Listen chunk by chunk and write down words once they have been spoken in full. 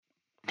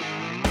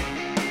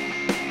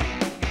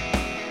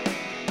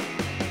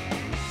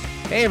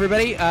Hey,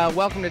 everybody.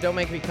 Welcome to Don't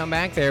Make Me Come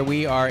Back There.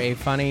 We are a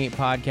funny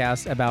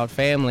podcast about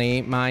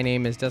family. My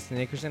name is Dustin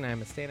Nickerson.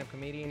 I'm a stand-up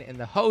comedian and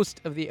the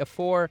host of the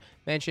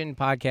aforementioned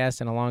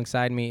podcast. And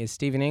alongside me is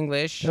Stephen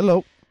English.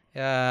 Hello.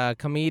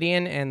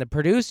 Comedian and the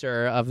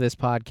producer of this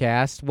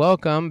podcast.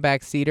 Welcome,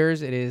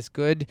 backseaters. It is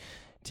good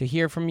to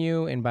hear from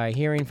you. And by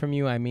hearing from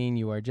you, I mean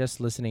you are just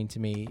listening to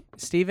me.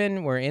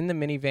 Stephen, we're in the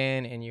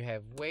minivan, and you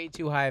have way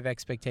too high of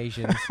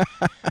expectations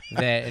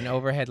that an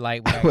overhead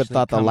light would actually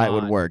thought the come light on.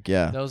 would work,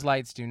 yeah. Those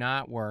lights do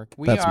not work.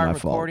 We That's are my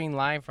fault. recording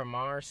live from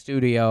our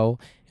studio,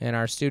 and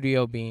our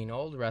studio being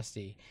Old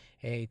Rusty,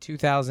 a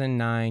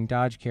 2009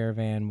 Dodge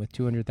Caravan with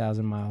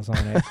 200,000 miles on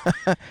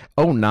it.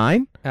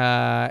 09?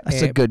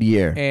 That's a good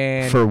year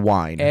and for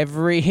wine.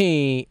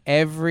 Every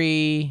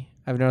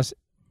I've noticed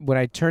when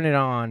I turn it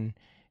on,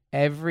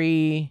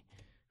 every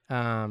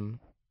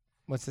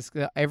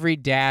every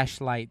dash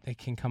light that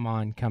can come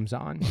on comes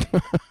on.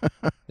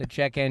 The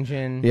check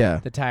engine, Yeah.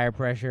 the tire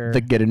pressure,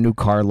 To get a new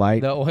car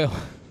light. the oil.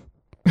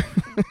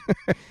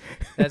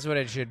 That's what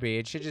it should be.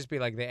 It should just be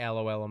like the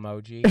LOL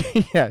emoji.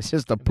 Yeah, it's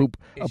just a poop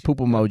emoji, Poop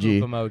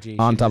emoji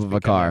on should top just of be a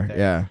coming car. up there.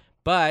 Yeah.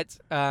 But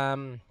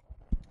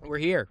we're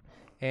here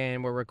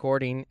and we're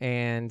recording,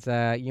 and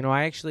I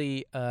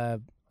actually I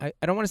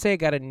don't want to say I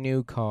got a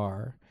new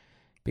car,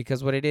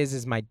 because what it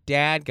is my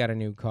dad got a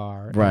new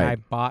car, Right. and I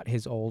bought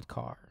his old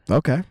car.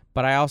 Okay.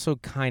 But I also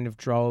kind of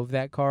drove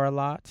that car a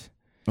lot.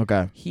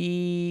 Okay.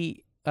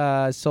 He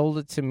sold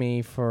it to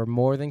me for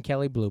more than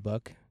Kelly Blue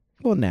Book,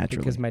 Well,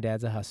 naturally. because my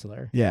dad's a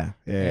hustler. Yeah.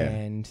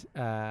 And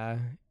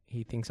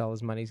he thinks all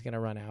his money's gonna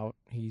run out.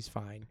 He's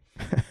fine.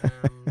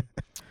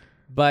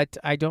 But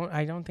I don't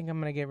think I'm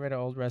gonna get rid of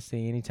Old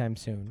Rusty anytime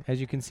soon. As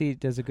you can see, it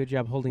does a good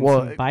job holding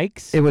some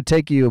bikes. It would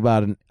take you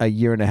about a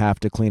year and a half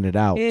to clean it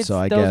out. So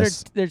I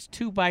guess there's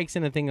two bikes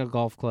and a thing of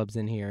golf clubs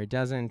in here. It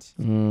doesn't.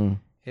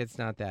 It's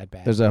not that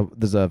bad. there's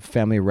a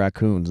family of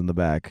raccoons in the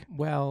back.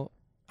 Well,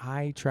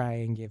 I try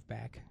and give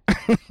back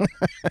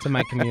to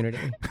my community.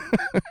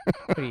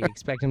 What do you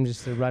expect them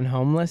just to run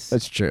homeless?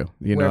 That's true.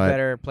 We're a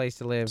better place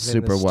to live than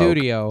Super the woke.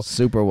 studio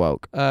Super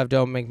woke. of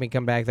Don't Make Me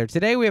Come Back There.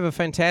 Today we have a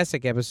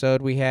fantastic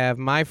episode. We have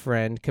my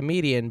friend,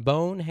 comedian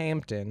Bone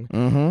Hampton.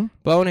 Mm-hmm.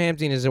 Bone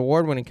Hampton is an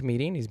award-winning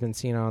comedian. He's been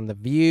seen on The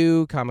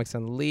View, Comics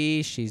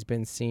Unleashed. He's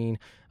been seen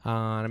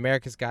on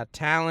America's Got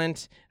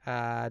Talent,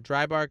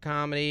 Dry Bar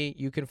Comedy.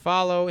 You can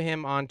follow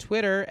him on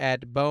Twitter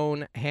at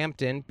Bone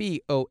Hampton,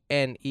 BoneHampto.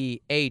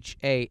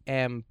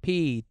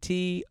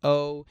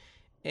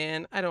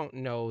 And I don't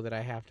know that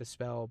I have to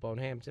spell Bone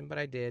Hampton, but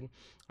I did.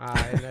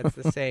 And that's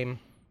the same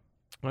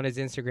on his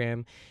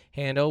Instagram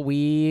handle.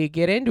 We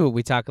get into it.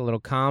 We talk a little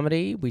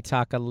comedy. We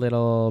talk a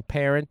little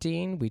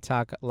parenting. We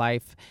talk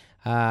life,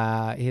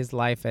 his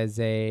life as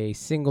a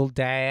single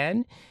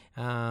dad,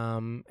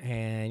 and,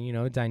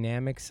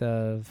 dynamics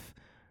of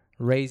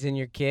raising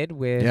your kid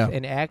with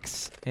an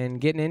ex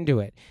and getting into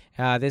it.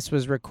 This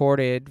was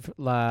recorded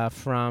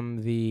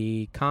from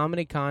the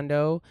Comedy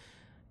Condo,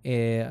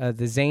 the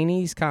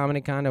Zanies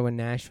Comedy Condo in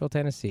Nashville,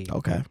 Tennessee.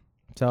 Okay.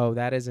 So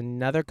that is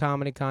another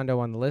comedy condo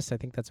on the list. I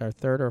think that's our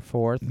third or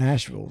fourth.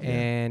 Nashville. Yeah.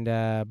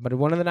 And but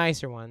one of the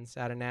nicer ones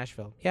out of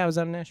Nashville. Yeah, I was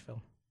out in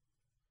Nashville.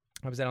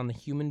 I was out on the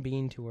Human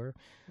Being Tour.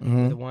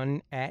 Mm-hmm. The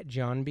one at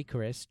John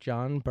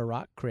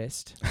Barack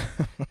Christ.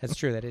 That's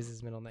true. That is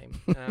his middle name.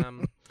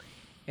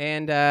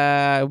 And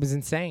it was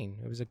insane.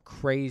 It was a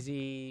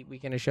crazy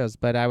weekend of shows.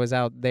 But I was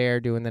out there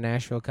doing the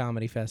Nashville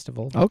Comedy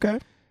Festival. Okay.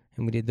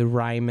 And we did the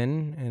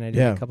Ryman, and I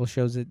did a couple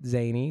shows at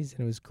Zanies,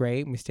 and it was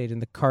great. We stayed in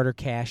the Carter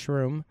Cash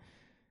Room.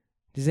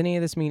 Does any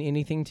of this mean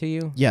anything to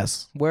you?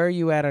 Yes. Where are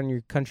you at on your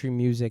country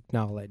music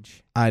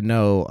knowledge? I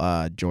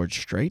know George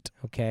Strait,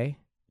 Okay.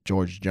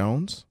 George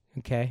Jones,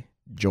 Okay.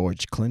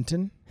 George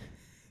Clinton,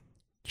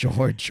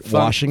 George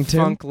Washington.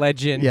 Funk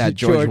legend. Yeah,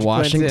 George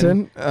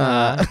Washington.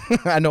 Clinton.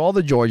 I know all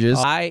the Georges.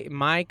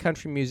 My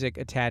country music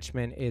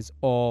attachment is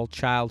all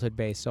childhood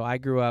based. So I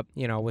grew up,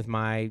 with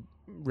my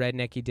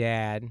rednecky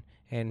dad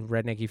and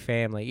rednecky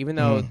family. Even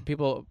though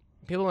people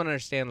don't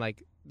understand,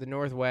 like, the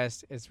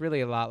Northwest, it's really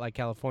a lot like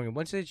California.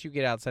 Once that you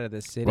get outside of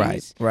the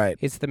cities, Right.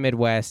 it's the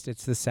Midwest,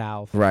 it's the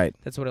South. Right.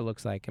 That's what it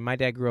looks like. And my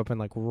dad grew up in,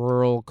 like,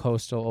 rural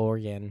coastal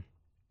Oregon.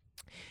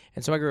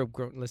 And so I grew up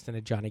listening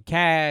to Johnny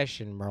Cash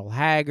and Merle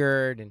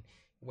Haggard and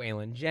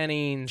Waylon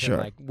Jennings and,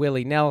 like,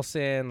 Willie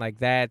Nelson. Like,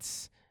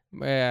 that's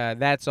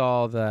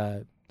all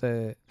the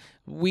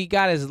we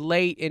got as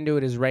late into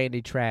it as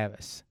Randy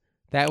Travis.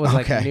 That was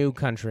like new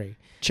country.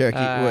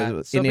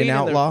 Cherokee, so Indian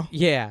Outlaw?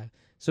 Yeah.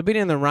 So being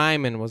in the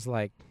Ryman was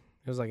like,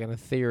 it was like an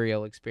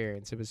ethereal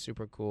experience. It was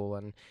super cool,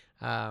 and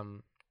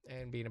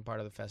being a part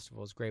of the festival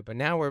was great. But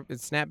now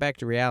it's snapped back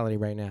to reality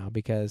right now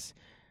because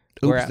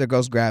there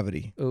goes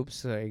Gravity.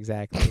 Oops,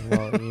 exactly.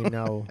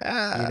 Well,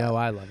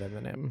 I love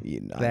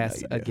Eminem.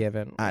 That's a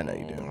given. I know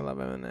you do. I love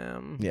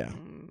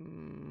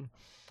Eminem.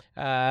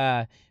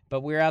 Yeah.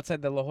 But we're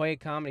outside the La Jolla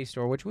Comedy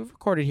Store, which we've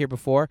recorded here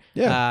before.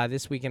 Yeah.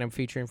 This weekend I'm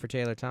featuring for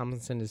Taylor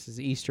Tomlinson. This is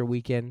Easter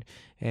weekend,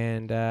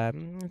 and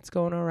it's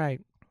going all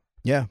right.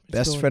 Yeah,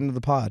 best friend of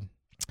the pod,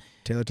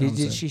 Taylor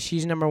Tomlinson.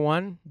 She's number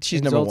one?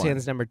 She's number one.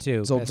 Zoltan's number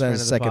two.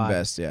 Zoltan's second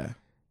best, yeah.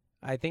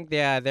 I think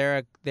they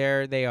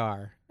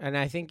are. And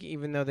I think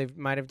even though they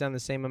might have done the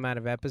same amount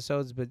of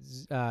episodes, but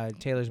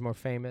Taylor's more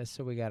famous,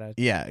 so we gotta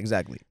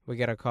exactly.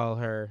 call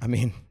her. I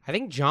mean, I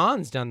think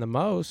John's done the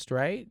most,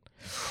 right?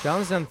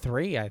 John's done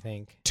 3, I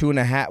think.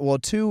 2.5. Well,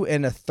 2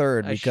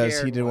 1/3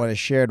 because he didn't want a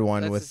shared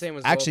one. That's with the same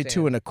as actually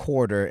Zoltan. 2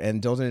 1/4,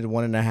 and Dalton did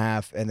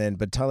 1.5, and then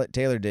but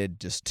Taylor did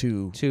just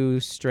 2 2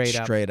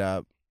 straight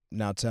up.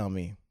 Now tell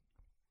me.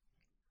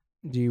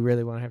 Do you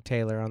really want to have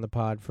Taylor on the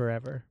pod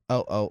forever?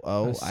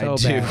 Oh, so I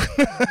do.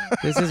 bad.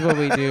 This is what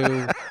we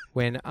do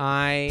when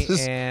I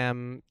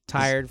am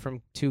tired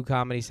from 2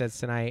 comedy sets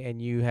tonight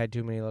and you had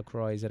too many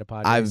LaCroix at a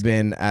Padres I've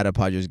been at a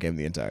Padres game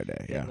the entire day.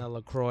 game. Yeah. And the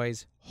LaCroix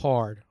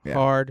hard. Yeah.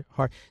 Hard.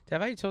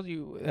 Have I told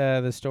you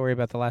the story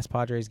about the last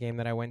Padres game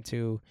that I went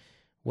to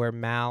where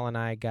Mal and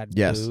I got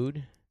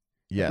booed?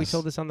 Yes. We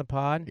told this on the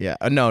pod? Yeah.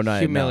 No.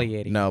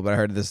 Humiliating. No, but I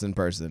heard this in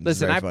person.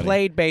 Listen, I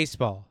played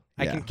baseball.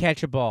 I can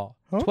catch a ball.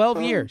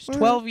 12 years.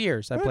 12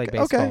 years I played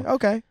baseball.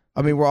 Okay.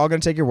 I mean, we're all gonna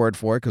take your word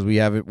for it because we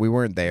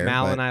weren't there.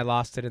 Mal and I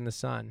lost it in the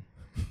sun.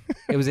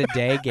 It was a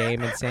day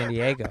game in San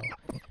Diego.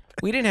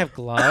 We didn't have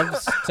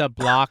gloves to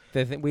block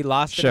the thing. We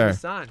lost it in the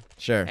sun.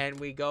 Sure.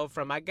 And we go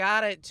from I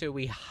got it to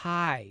we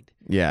hide.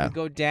 Yeah. We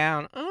go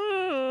down.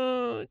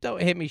 Oh,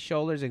 don't hit me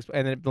shoulders. And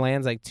then it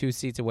lands like 2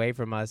 seats away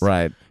from us.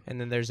 Right.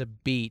 And then there's a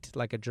beat,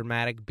 like a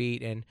dramatic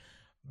beat, and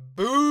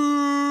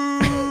boo!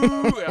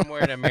 I'm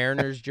wearing a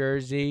Mariners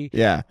jersey.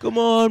 Yeah. Come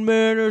on,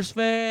 Mariners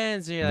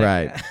fans. And you're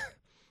like, Right.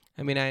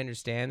 I mean, I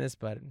understand this,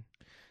 but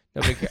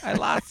nobody cares. I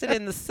lost it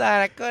in the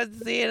sun. I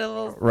couldn't see it in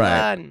the Right.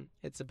 sun.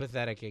 It's a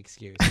pathetic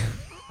excuse.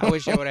 I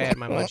wish I would have had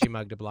my munchie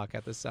mug to block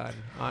out the sun,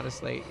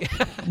 honestly.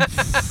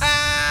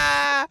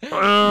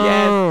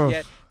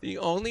 Yes. The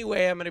only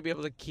way I'm going to be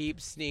able to keep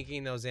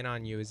sneaking those in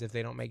on you is if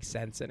they don't make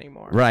sense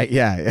anymore. Right.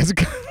 Yeah. It's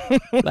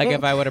Like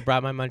if I would have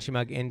brought my munchie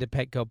mug into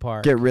Petco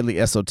Park. get really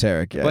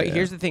esoteric. Yeah. But yeah.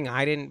 here's the thing.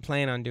 I didn't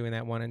plan on doing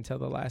that one until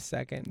the last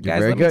second. You're Guys,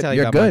 very let me good. tell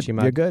you You're about good. Munchie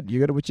Mug. You're good. You're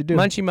good at what you do.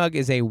 Munchie Mug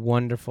is a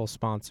wonderful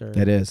sponsor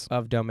It is.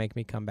 of Don't Make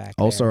Me Come Back.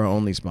 Also There. our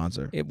only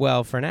sponsor.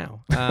 Well, for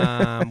now.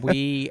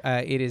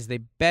 It is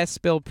the best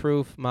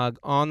spill-proof mug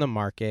on the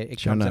market.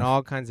 It Sure comes in enough.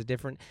 all kinds of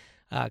different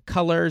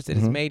colors. It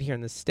is made here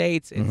in the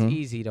States. It's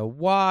easy to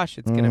wash.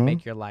 It's going to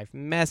make your life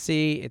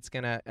messy. It's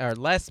going to, or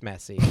less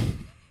messy.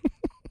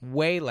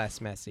 Way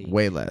less messy.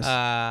 Way less.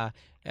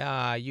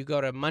 You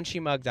go to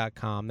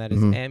munchiemug.com. That is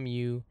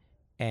MUNCHIE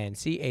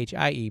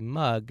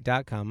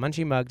mug.com.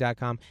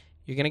 Munchiemug.com.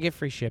 You're going to get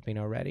free shipping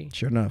already.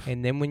 Sure enough.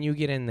 And then when you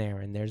get in there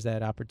and there's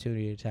that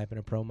opportunity to type in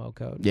a promo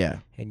code. Yeah.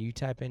 And you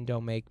type in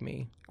Don't Make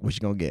Me. What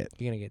you gonna get?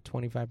 You're going to get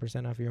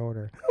 25% off your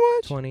order. How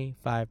much?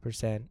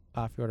 25%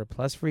 off your order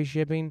plus free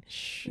shipping.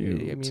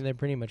 Shoot. I mean, they're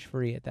pretty much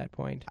free at that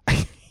point.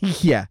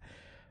 Yeah.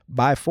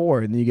 Buy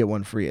 4 and then you get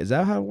 1 free. Is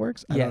that how it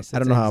works? Yes. I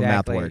don't know how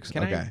math exactly. works.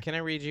 Okay. Can I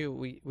read you?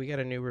 We got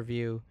a new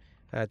review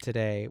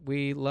today.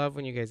 We love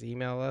when you guys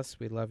email us.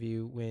 We love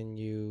you when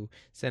you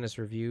send us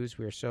reviews.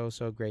 We are so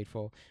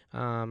grateful.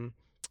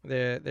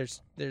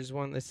 There's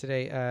one that's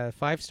today.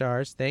 5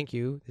 stars. Thank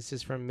you. This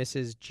is from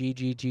Mrs.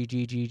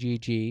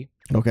 GGGGGGG.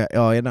 Okay.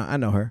 Oh, yeah, no, I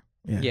know her.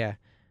 Yeah. Yeah.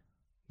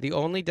 The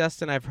only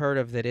Dustin I've heard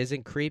of that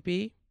isn't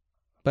creepy,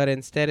 but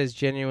instead is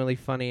genuinely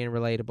funny and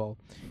relatable.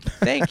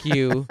 Thank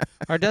you.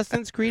 Are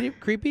Dustins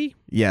creepy?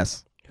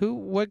 Yes.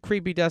 What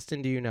creepy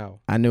Dustin do you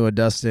know? I knew a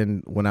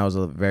Dustin when I was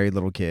a very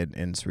little kid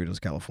in Cerritos,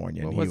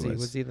 California. What and was he?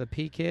 Was he the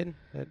pea kid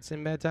that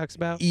Sinbad talks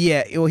about?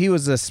 Yeah. Well, he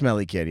was a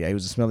smelly kid. Yeah, he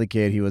was a smelly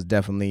kid. He was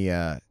definitely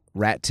a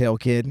rat tail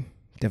kid.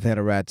 Definitely had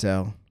a rat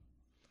tail.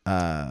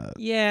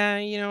 Yeah,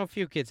 a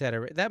few kids had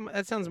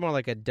that sounds more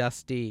like a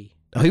Dusty.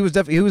 Oh, he was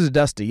a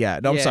Dusty. Yeah.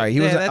 No, I'm sorry.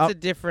 He was that's a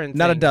different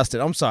not thing. a Dustin.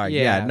 I'm sorry.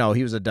 Yeah. Yeah. No,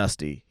 he was a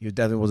Dusty. He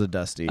definitely was a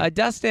Dusty. A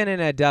Dustin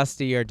and a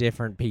Dusty are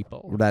different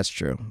people. Well, that's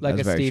true. Like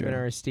that's a very Steven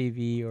true. or a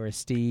Stevie or a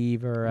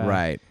Steve or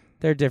right.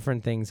 They're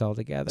different things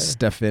altogether.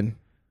 Stefan.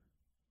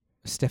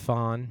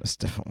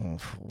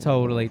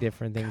 Totally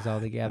different things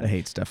altogether. I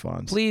hate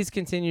Stefans. Please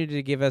continue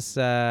to give us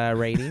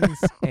ratings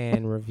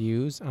and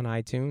reviews on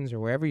iTunes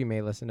or wherever you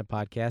may listen to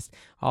podcasts.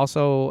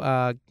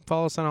 Also,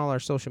 follow us on all our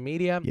social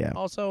media. Yeah.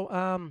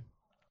 Also,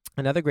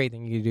 another great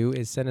thing you can do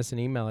is send us an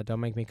email at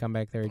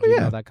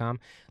don'tmakemecomebackThere@gmail.com.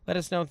 Let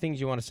us know things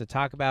you want us to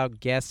talk about,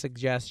 guest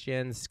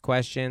suggestions,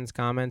 questions,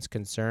 comments,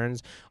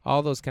 concerns,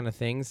 all those kind of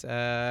things.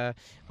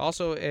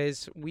 Also,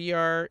 as we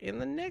are in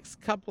the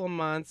next couple of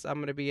months, I'm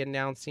going to be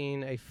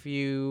announcing a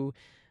few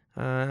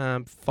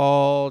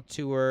fall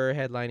tour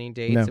headlining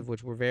dates, of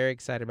which we're very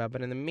excited about.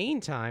 But in the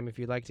meantime, if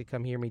you'd like to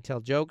come hear me tell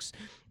jokes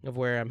of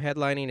where I'm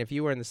headlining, if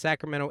you are in the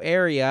Sacramento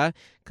area,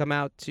 come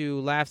out to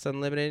Laughs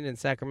Unlimited in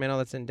Sacramento.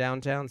 That's in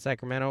downtown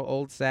Sacramento,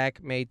 Old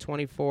Sac, May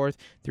 24th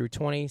through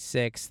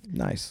 26th.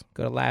 Nice.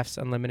 Go to Laughs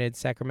Unlimited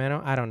Sacramento.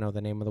 I don't know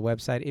the name of the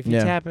website. If you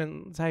type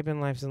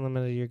in Laughs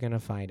Unlimited, you're going to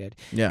find it.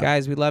 Yeah.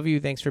 Guys, we love you.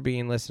 Thanks for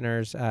being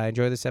listeners.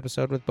 Enjoy this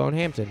episode with Bone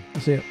Hampton.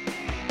 See you.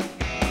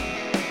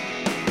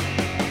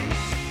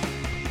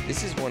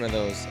 This is one of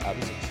those, I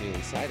was actually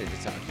excited to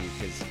talk to you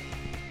because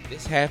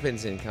this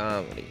happens in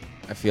comedy.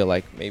 I feel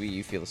like maybe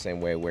you feel the same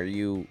way where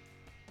you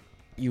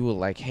you will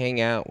like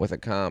hang out with a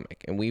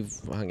comic, and we've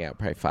hung out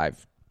probably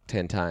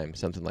 5-10 times,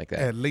 something like that.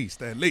 At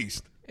least.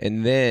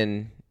 And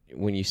then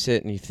when you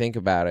sit and you think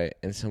about it,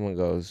 and someone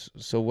goes,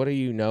 "So what do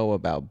you know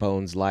about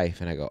Bones' life?"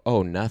 And I go,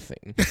 "Oh,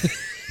 nothing."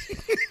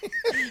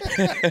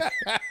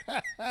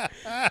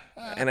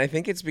 And I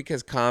think it's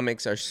because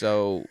comics are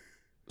so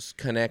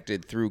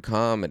connected through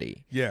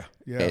comedy. Yeah.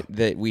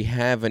 That we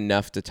have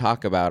enough to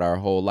talk about our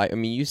whole life. I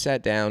mean, you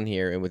sat down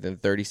here, and within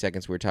 30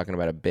 seconds, we were talking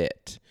about a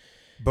bit.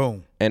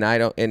 Boom. And I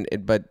don't.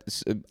 But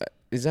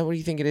is that what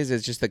you think it is?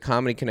 It's just the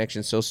comedy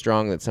connection so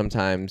strong that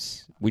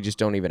sometimes we just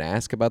don't even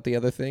ask about the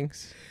other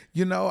things.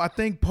 You know, I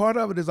think part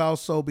of it is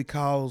also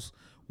because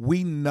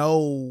we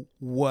know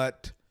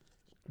what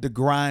the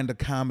grind of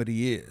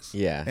comedy is.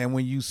 Yeah. And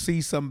when you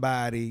see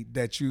somebody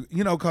that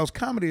because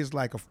comedy is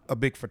like a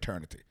big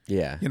fraternity.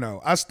 Yeah. You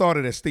know, I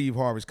started at Steve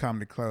Harvey's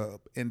Comedy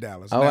Club in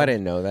Dallas. Oh, I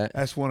didn't know that.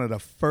 That's one of the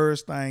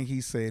first things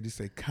he said. He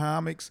said,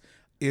 comics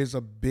is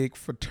a big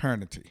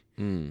fraternity.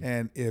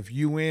 And if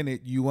you in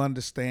it, you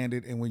understand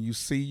it. And when you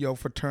see your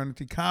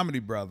fraternity comedy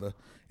brother,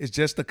 it's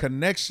just a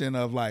connection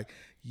of like,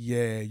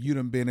 yeah, you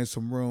done been in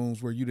some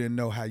rooms where you didn't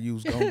know how you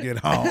was going to get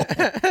home.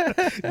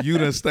 You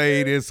done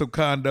stayed in some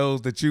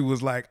condos that you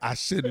was like, I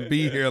shouldn't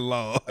be here,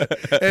 Lord.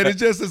 And it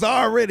just is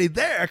already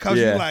there because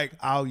you're like,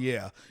 oh,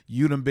 yeah,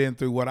 you done been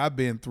through what I've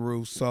been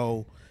through.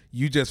 So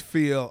you just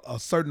feel a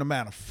certain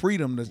amount of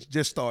freedom to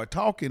just start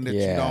talking that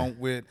you don't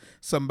with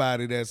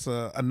somebody that's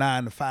a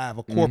 9-to-5,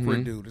 a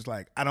corporate dude. It's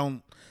like, I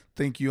don't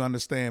think you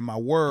understand my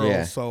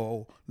world,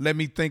 so let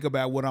me think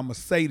about what I'm going to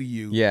say to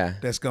you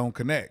that's going to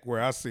connect. Where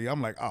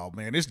I'm like, oh,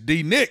 man, it's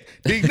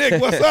D-Nick. D-Nick,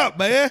 what's up,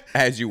 man?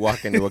 As you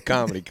walk into a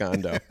comedy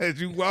condo.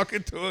 As you walk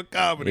into a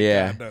comedy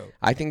condo.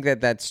 I think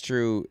that's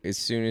true as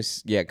soon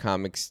as,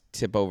 comics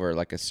tip over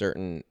like a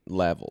certain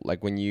level.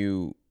 Like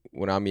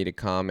when I meet a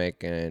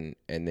comic and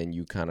then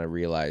you kind of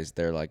realize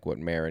they're like what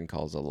Marin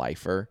calls a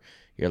lifer.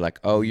 You're like,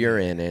 oh, you're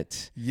in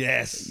it.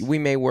 Yes. We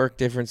may work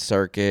different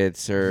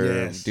circuits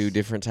or do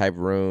different type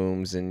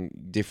rooms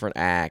and different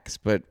acts,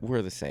 but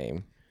we're the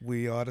same.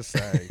 We are the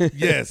same.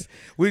 Yes.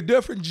 We're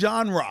different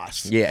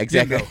genres. Yeah,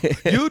 exactly.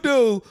 You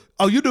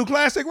do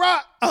classic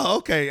rock? Oh,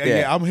 okay.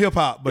 Yeah, I'm hip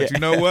hop. But you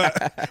know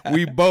what?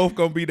 We both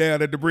going to be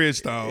down at the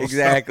Bridgestone.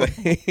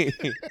 Exactly.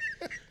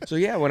 So,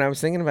 when I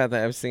was thinking about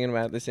that, I was thinking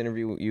about this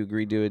interview. You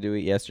agreed to do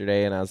it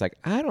yesterday, and I was like,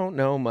 I don't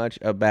know much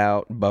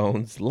about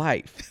Bones'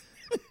 life.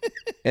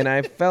 And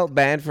I felt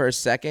bad for a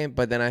second,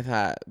 but then I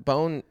thought,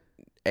 Bone,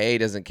 A,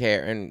 doesn't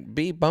care, and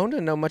B, Bone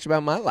doesn't know much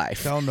about my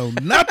life. Don't know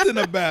nothing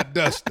about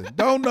Dustin.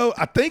 Don't know.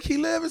 I think he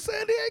lives in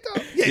San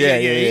Diego. Yeah.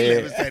 He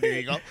lives in San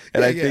Diego.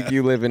 And I think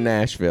you live in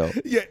Nashville.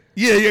 Yeah.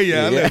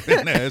 I live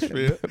in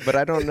Nashville. But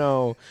I don't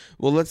know.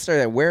 Well, let's start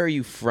there. Where are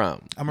you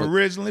from? I'm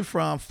originally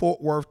from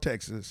Fort Worth,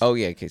 Texas. Oh,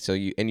 yeah. Okay. So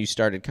you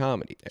started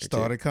comedy there,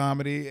 Started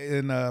comedy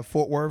in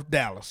Fort Worth,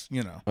 Dallas,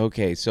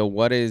 Okay. So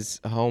what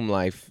is home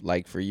life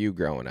like for you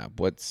growing up?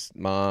 What's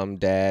mom,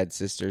 dad,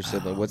 sister,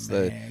 sibling? What's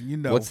the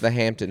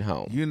Hampton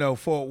home?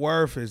 Fort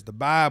Worth is the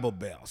Bible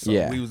Belt.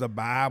 So we was a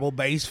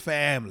Bible-based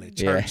family,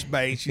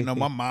 church-based.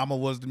 My mama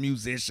was the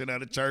musician of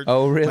the church.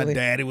 Oh, really? My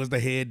daddy was the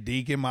head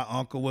deacon. My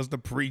uncle was the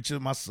preacher.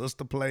 My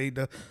sister played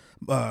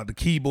the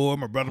keyboard.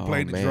 My brother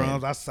played the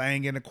drums. I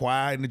sang in the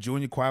choir, in the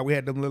junior choir. We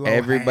had them little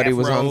Everybody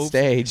was robes. on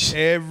stage.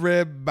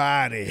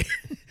 Everybody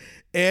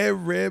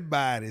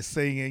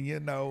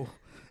singing,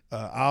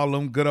 all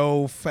them good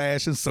old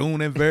fashioned soon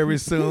and very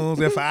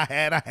soon. If I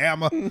had a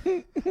hammer,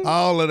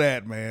 all of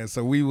that, man.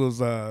 So we was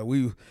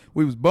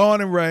born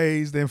and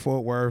raised in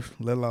Fort Worth,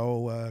 little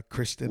old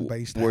Christian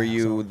based. Were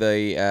you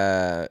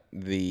the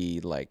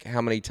like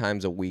how many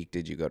times a week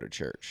did you go to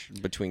church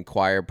between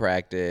choir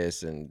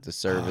practice and the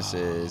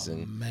services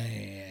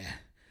man.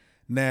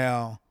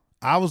 Now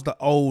I was the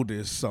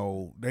oldest,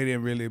 so they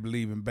didn't really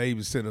believe in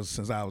babysitters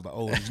since I was the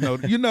oldest.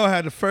 You know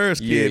how the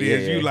first kid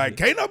is. You like,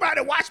 can't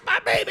nobody watch my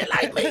baby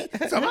like me,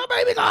 so my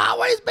baby gonna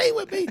always be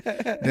with me.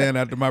 Then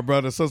after my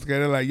brother and sister,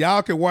 they're like,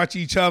 y'all can watch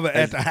each other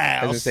at the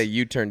house. I was gonna say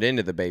you turned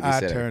into the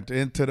babysitter. I turned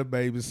into the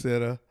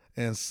babysitter,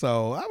 and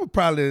so I would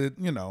probably,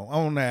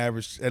 on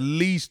average, at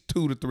least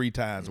 2 to 3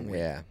 times a week.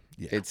 Yeah.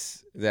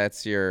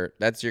 That's your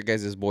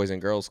guys' boys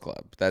and girls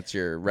club. That's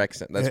your rec.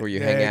 That's where you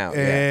hang out.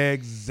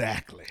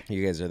 Exactly.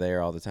 You guys are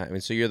there all the time.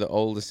 And so you're the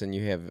oldest, and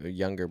you have a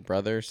younger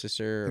brother,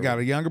 sister. I got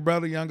a younger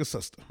brother, younger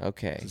sister.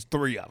 Okay, there's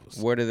 3 of us.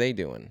 What are they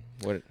doing?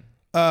 What?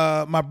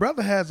 My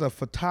brother has a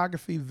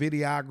photography,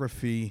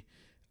 videography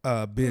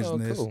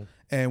business. Oh, cool.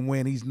 And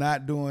when he's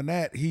not doing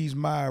that, he's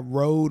my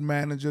road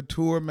manager,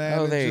 tour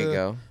manager. Oh, there you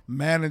go.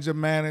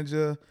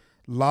 Manager,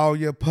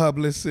 lawyer,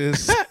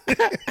 publicist.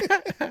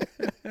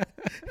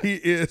 He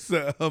is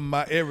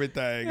my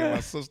everything, and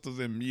my sister's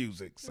in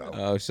music. So,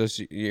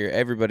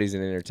 everybody's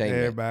in entertainment.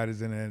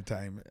 Everybody's in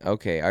entertainment.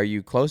 Okay, are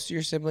you close to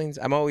your siblings?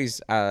 I'm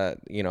always, I'm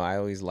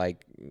always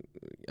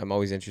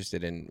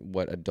interested in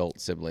what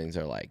adult siblings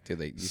are like. Do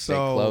they stay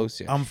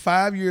close? I'm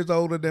 5 years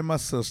older than my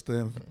sister,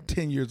 and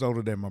 10 years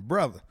older than my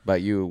brother.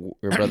 But your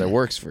brother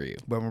works for you.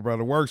 But my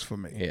brother works for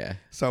me. Yeah.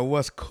 So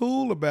what's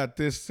cool about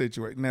this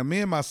situation? Now,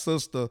 me and my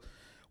sister,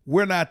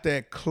 we're not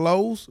that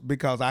close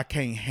because I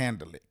can't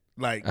handle it.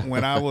 Like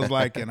when I was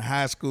like in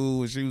high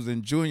school and she was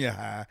in junior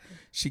high,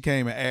 she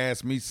came and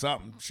asked me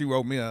something. She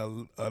wrote me a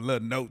little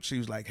note. She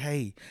was like,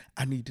 "Hey,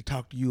 I need to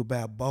talk to you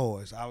about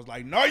boys." I was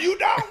like, "No, you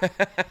don't.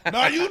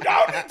 No, you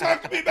don't need to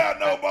talk to me about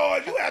no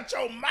boys. You out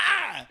your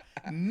mind.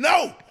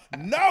 No."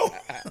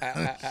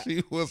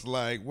 She was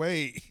like,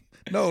 "Wait,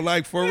 no,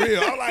 like for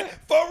real." I'm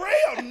like, "For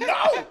real?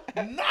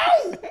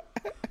 No."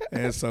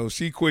 And so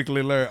she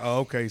quickly learned, "Oh,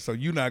 okay, so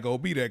you're not going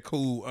to be that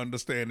cool,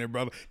 understanding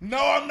brother." No,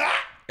 I'm not.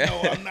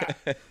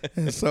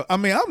 And so, I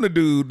mean, I'm the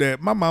dude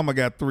that my mama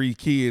got 3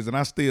 kids, and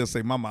I still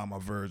say my mama a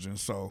virgin.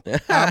 So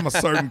I'm a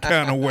certain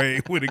kind of way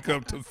when it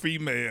comes to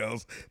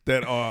females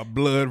that are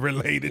blood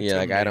related. Yeah, to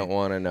like me. I don't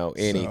want to know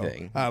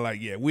anything. So I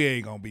like, yeah, we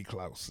ain't going to be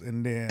close.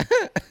 And then.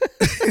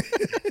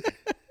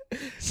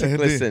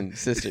 Listen,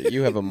 sister,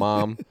 you have a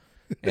mom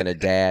and a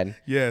dad.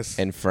 Yes.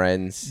 And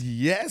friends.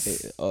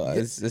 Yes.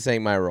 This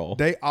ain't my role.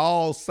 They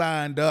all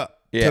signed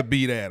up Yeah. to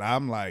be that.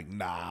 I'm like,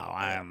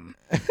 nah.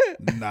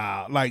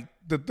 Like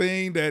the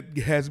thing that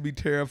has me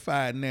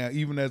terrified now,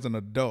 even as an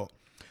adult,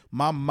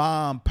 my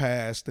mom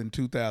passed in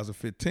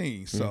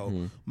 2015.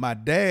 So my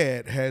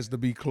dad has to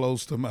be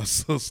close to my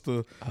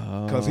sister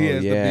because he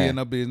has to be in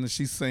her business.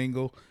 She's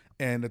single.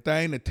 And the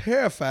thing that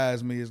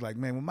terrifies me is like,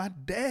 man, when my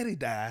daddy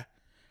died,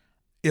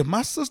 if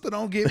my sister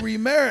don't get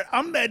remarried,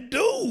 I'm that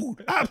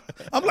dude.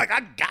 I'm like,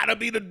 I gotta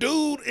be the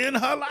dude in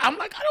her life. I'm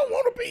like, I don't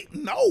want to be.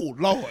 No,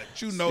 Lord,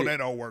 you know that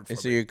don't work for And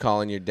so me. you're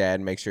calling your dad,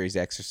 make sure he's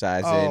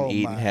exercising, Oh,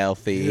 eating my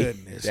healthy.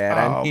 goodness. Dad,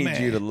 I Oh, need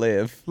man. you to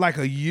live. Like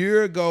a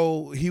year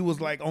ago, he was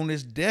like on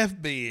his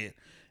deathbed,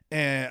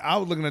 and I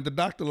was looking at the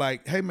doctor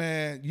like, hey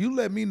man, you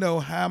let me know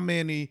how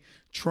many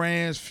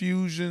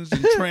transfusions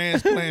and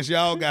transplants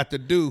y'all got to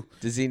do.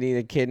 Does he need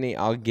a kidney?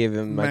 I'll give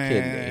him my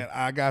kidney. Man,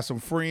 I got some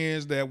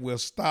friends that will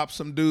stop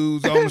some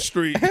dudes on the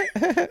street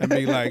and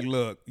be like,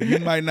 look, you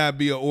might not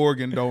be an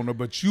organ donor,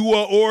 but you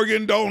are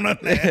organ donor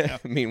now.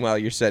 Meanwhile,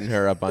 you're setting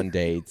her up on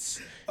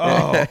dates.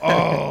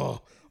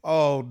 Oh,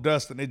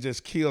 Dustin, it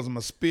just kills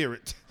my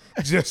spirit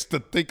just to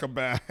think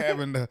about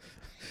having to.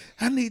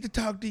 I need to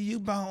talk to you,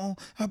 Bone,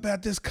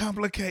 about this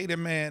complicated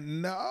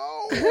man.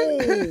 No.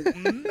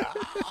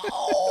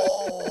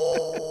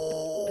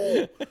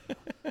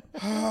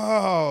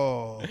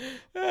 Oh,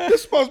 this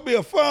is supposed to be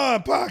a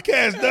fun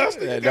podcast,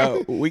 Dustin. Yeah,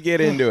 no, we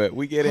get into it.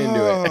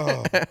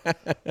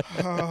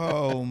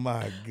 Oh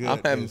my goodness.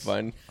 I'm having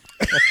fun.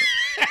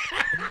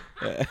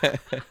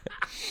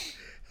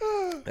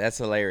 That's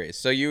hilarious.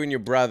 So you and your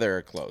brother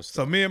are close.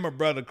 So me and my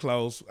brother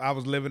close. I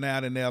was living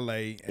out in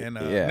L.A. and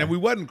Yeah. and we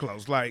wasn't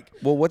close. Like,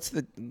 Well, what's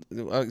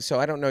the so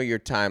I don't know your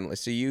timeline.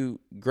 So you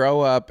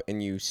grow up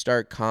and you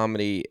start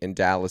comedy in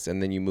Dallas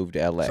and then you move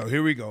to LA. so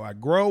here we go. I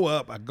grow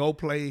up. I go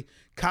play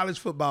college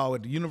football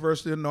at the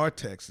University of North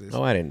Texas.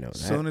 Oh, I didn't know that.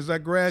 As soon as I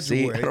See,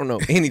 graduate, I don't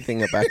know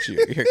anything about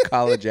you. You're a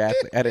college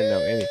athlete. I didn't know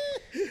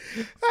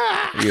anything.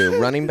 You're a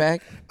running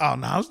back? oh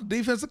no, I was the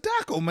defensive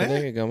tackle, Oh, man.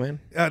 there you go, man.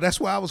 That's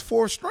why I was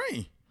 4th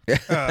string.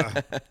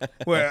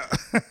 Well,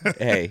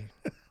 Hey,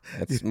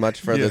 that's much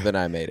further Yeah. than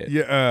I made it.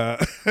 yeah,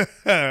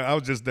 I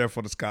was just there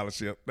for the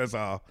scholarship. That's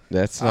all.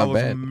 That's I not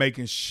was bad.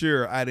 making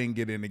sure I didn't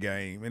get in the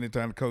game.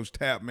 Anytime the coach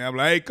tapped me, I'm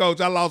like, "Hey,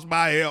 coach, I lost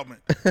my helmet."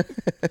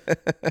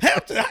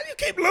 Hampton, how you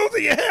keep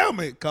losing your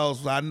helmet?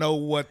 Because I know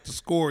what the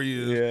score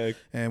is. Yeah.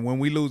 And when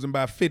we losing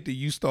by 50,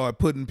 you start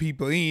putting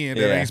people in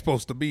that Yeah. ain't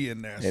supposed to be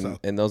in there.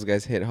 And those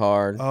guys hit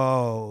hard.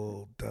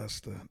 Oh,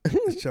 Dustin,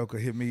 this joker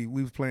hit me.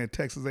 We was playing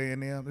Texas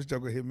A&M. This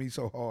joker hit me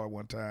so hard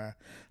one time.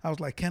 I was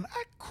like, can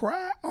I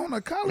cry on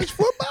a college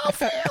football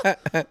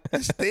field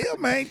and still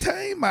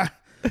maintain my...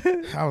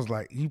 I was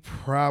like, you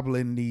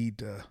probably need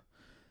to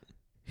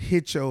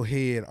hit your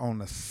head on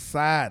the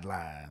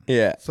sideline.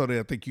 Yeah. So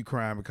they'll think you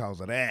crying because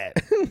of that.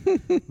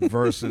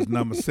 Versus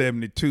number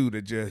 72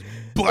 that just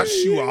bust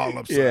you all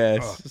upside. Yeah,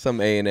 some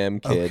A&M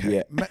kid. Okay.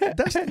 Yeah. Man,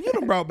 Dustin, you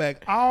done brought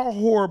back all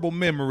horrible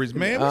memories,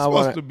 man. It's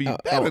supposed to be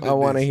better than I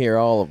want to this. hear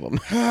all of them.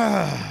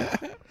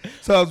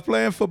 So I was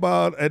playing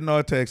football at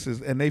North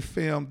Texas, and they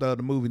filmed the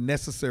movie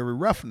Necessary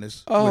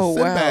Roughness Oh, with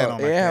Sinbad wow.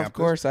 on our Yeah, campus. of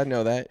course. I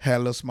know that. Had a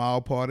little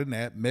small part in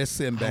that. Met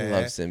Sinbad.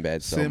 I love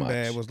Sinbad so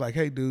Sinbad much. was like,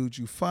 "Hey, dude,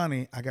 you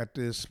funny. I got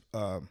this.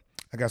 I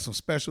got some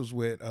specials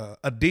with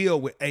a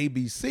deal with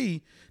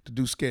ABC to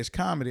do sketch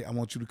comedy. I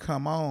want you to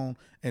come on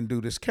and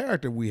do this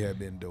character we have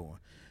been doing."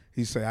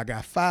 He said, "I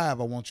got 5.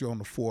 I want you on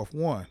the 4th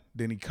one."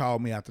 Then he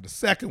called me after the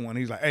 2nd one.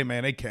 He's like, "Hey,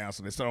 man, they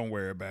canceled it, so don't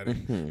worry about it."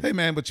 "Hey,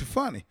 man, but you're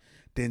funny."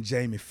 Then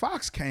Jamie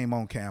Foxx came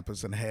on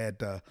campus and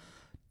had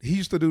he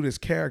used to do this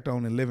character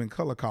on In Living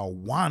Color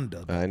called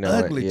Wanda, the I know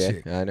it, ugly yeah,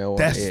 chick. I know.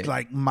 That's Yeah.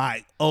 like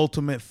my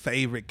ultimate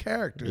favorite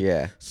character.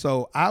 Yeah.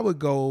 So I would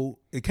go,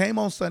 it came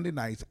on Sunday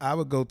nights. I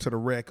would go to the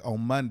rec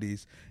on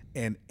Mondays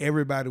and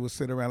everybody was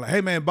sitting around like,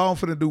 hey man, Bone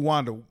finna do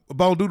Wanda.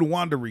 Bone do the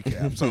Wanda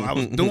recap. So I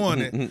was doing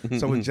it.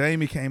 So when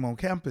Jamie came on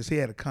campus, he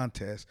had a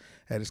contest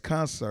at his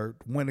concert.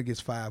 Winner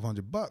gets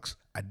 $500.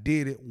 I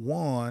did it,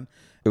 won.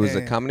 It was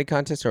a comedy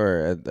contest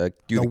or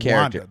do the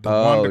character?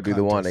 Wanda do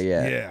the Wanda,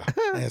 yeah. Yeah.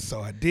 And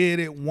so I did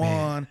it,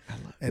 won.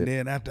 And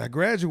then after I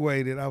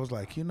graduated, I was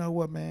like, you know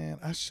what, man?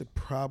 I should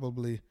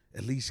probably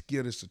at least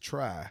give this a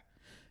try.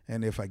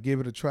 And if I give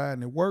it a try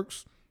and it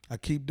works, I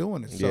keep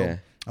doing it. So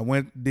I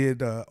went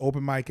did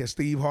open mic at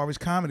Steve Harvey's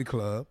Comedy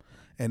Club.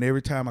 And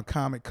every time a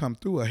comic come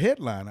through, a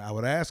headliner, I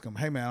would ask him,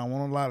 hey, man, I don't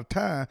want a lot of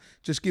time.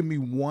 Just give me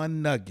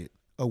one nugget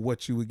of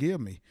what you would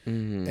give me.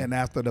 Mm-hmm. And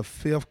after the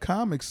fifth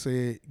comic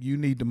said, you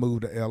need to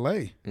move to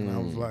L.A. And I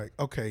was like,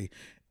 okay,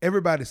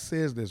 everybody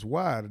says this.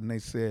 Why? And they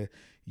said,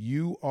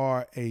 you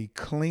are a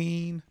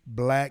clean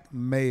black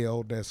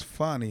male that's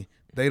funny.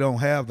 They don't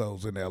have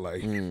those in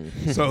L.A.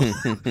 So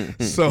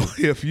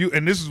if you,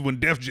 and this is when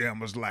Def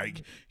Jam was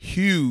like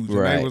huge.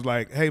 And they was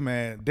like, hey,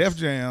 man, Def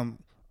Jam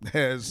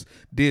has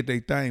did their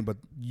thing, but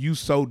you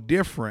so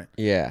different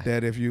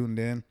that if you, and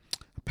then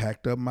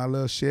packed up my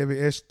little Chevy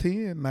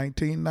S10,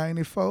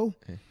 1994.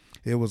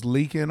 It was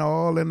leaking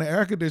oil and the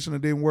air conditioner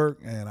didn't work.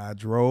 And I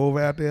drove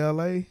out to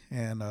L.A.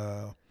 and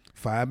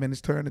 5 minutes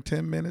turned to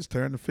 10 minutes,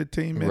 turned to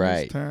 15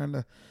 minutes, turned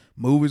to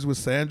movies with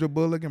Sandra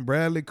Bullock and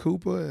Bradley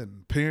Cooper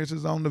and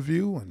appearances on The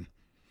View. And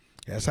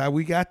that's how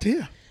we got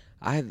here.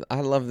 I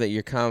love that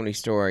your comedy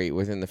story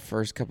within the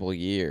first couple of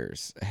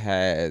years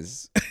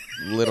has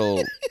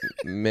little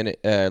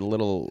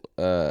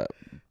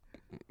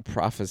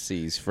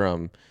prophecies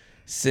from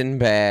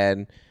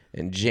Sinbad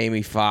and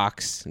Jamie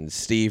Foxx and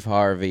Steve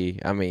Harvey.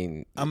 I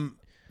mean,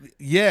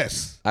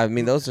 yes. I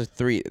mean, those are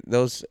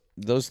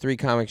those three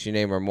comics you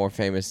name are more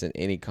famous than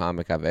any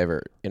comic I've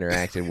ever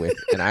interacted with.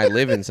 And I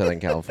live in Southern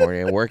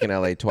California and work in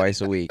LA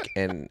twice a week,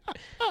 and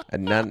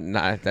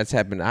that's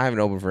happened. I haven't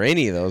opened for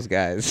any of those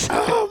guys.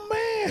 Oh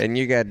man! And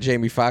you got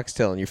Jamie Foxx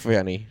telling you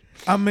funny.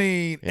 I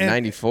mean, in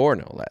 '94,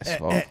 no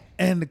less.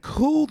 And the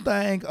cool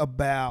thing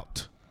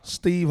about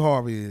Steve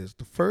Harvey is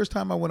the first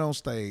time I went on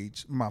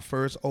stage, my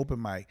first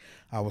open mic,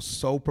 I was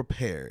so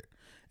prepared,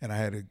 and I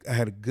had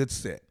a good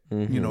set.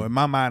 Mm-hmm. You know, in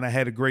my mind, I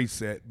had a great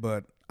set,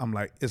 but I'm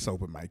like, it's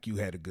open mic. You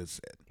had a good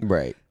set,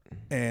 right?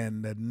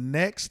 And the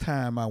next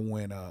time I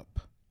went up,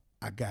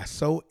 I got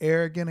so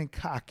arrogant and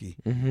cocky.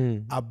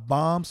 Mm-hmm. I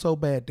bombed so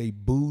bad they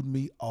booed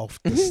me off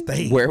the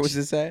stage. Where was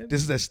this at?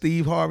 This is at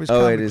Steve Harvey's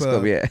Comedy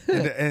Club. Yeah.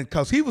 And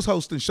because he was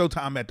hosting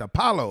Showtime at the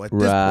Apollo at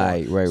this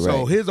point. Right.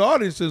 So his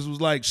audiences was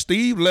like,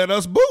 Steve, let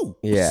us boo.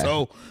 Yeah.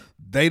 So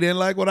they didn't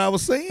like what I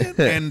was saying,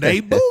 and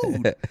they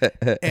booed.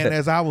 And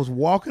as I was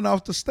walking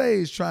off the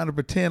stage trying to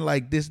pretend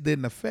like this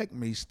didn't affect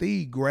me,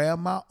 Steve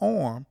grabbed my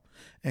arm,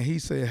 and he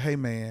said, hey,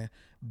 man,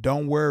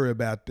 don't worry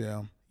about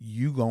them.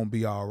 You gonna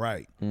be all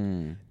right.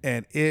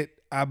 And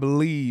I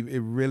believe it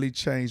really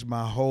changed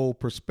my whole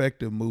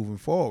perspective moving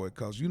forward.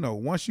 Cause you know,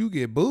 once you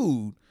get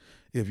booed,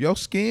 if your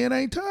skin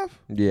ain't tough,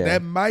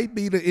 that might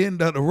be the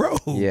end of the road.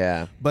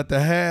 Yeah. But to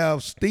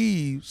have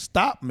Steve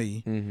stop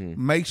me,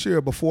 make sure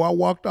before I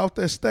walked off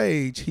that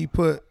stage, he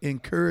put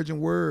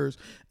encouraging words.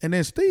 And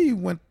then Steve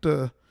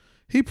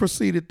he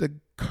proceeded to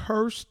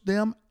curse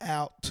them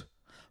out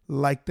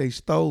like they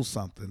stole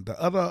something.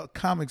 The other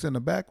comics in the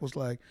back was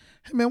like,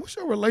 hey man, what's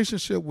your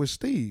relationship with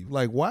Steve?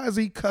 Like, why is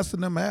he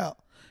cussing them out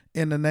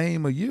in the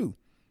name of you?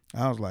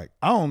 I was like,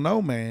 I don't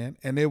know, man.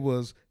 And it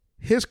was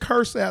his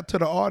curse out to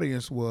the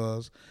audience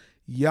was,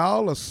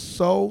 y'all are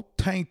so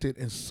tainted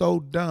and so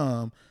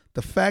dumb.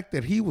 The fact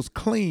that he was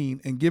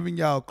clean and giving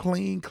y'all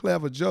clean,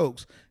 clever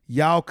jokes,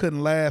 y'all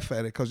couldn't laugh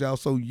at it because y'all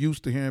so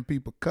used to hearing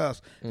people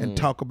cuss and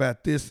talk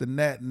about this and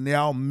that, and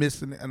y'all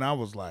missing it. And I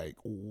was like,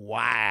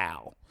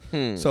 wow.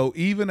 So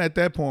even at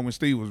that point when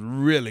Steve was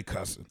really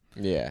cussing,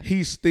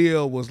 he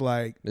still was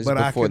like, this but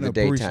is I before can the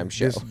daytime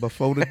show. This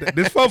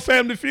before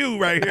Family Feud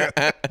right here.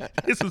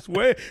 This is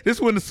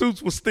when the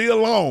suits were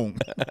still on,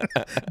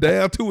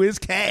 down to his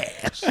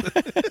cash.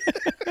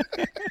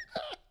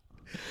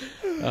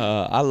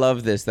 I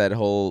love that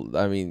whole,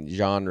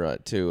 genre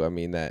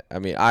too.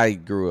 I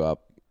grew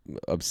up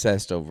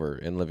obsessed over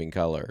In Living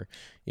Color.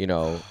 You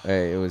know,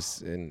 it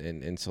was,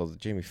 and so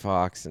Jamie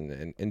Foxx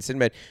and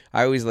Sinbad.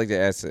 I always like to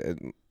ask,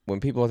 when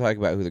people talk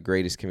about who the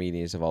greatest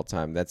comedian is of all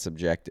time, that's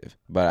subjective.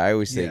 But I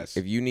always think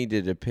if you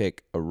needed to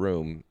pick a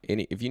room,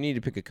 if you need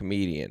to pick a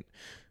comedian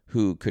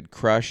who could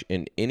crush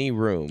in any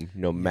room,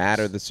 no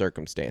matter the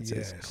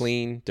circumstances,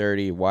 clean,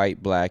 dirty,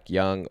 white, black,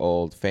 young,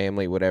 old,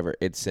 family, whatever,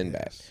 it's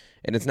Sinbad.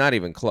 And it's not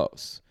even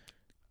close.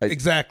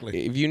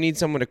 Exactly. If you need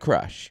someone to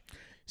crush,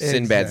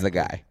 Sinbad's the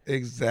guy.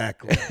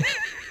 Exactly.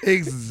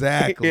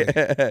 Exactly.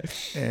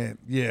 And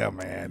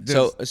man.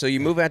 So you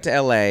move out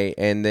to LA,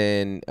 and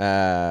then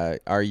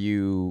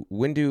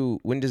when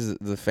does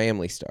the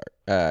family start?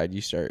 Do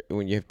you start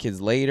when you have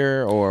kids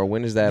later, or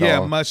when is that?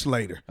 Yeah, much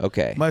later.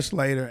 Okay. Much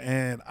later.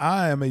 And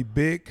I am a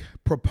big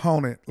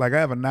proponent, like I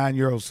have a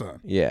 9-year-old son.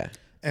 Yeah.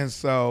 And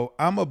so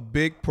I'm a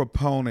big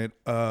proponent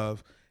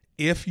of,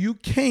 if you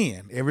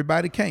can,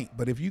 everybody can't,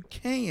 but if you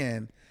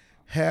can,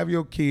 have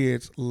your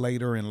kids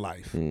later in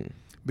life.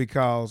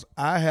 because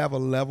I have a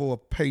level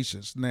of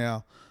patience.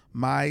 Now,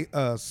 my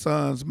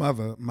son's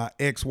mother, my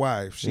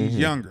ex-wife, she's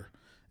younger.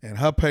 And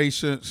her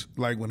patience,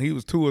 like when he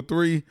was 2 or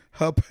 3,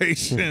 her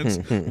patience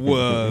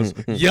was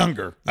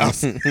younger. I'll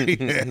say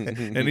that.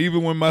 And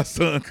even when my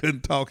son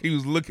couldn't talk, he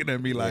was looking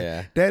at me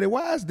like, Daddy,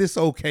 why is this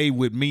okay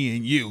with me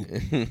and you?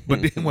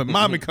 But then when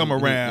mommy come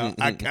around,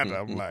 I kind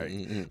of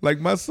like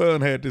my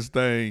son had this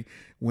thing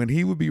when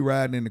he would be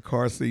riding in the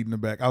car seat in the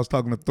back. I was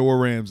talking to Thor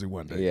Ramsey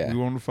one day. Yeah. We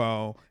were on the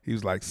phone. He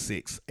was like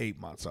 6,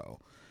 8 months old.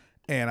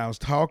 And I was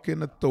talking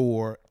to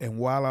Thor, and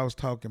while I was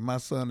talking, my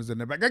son is in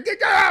the back. I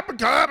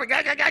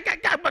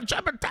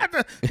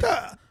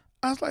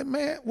was like,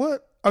 man,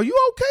 what? Are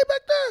you okay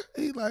back there?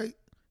 He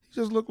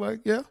just looked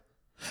like, yeah.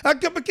 I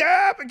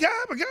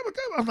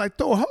was like,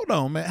 Thor, hold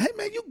on, man. Hey,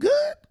 man, you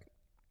good?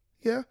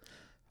 Yeah.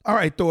 All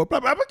right, Thor.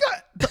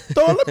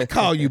 Thor, let me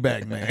call you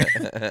back, man.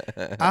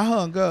 I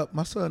hung up.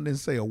 My son didn't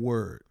say a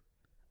word.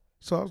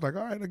 So I was like,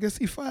 all right, I guess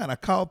he's fine. I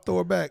called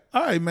Thor back.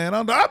 All right, man.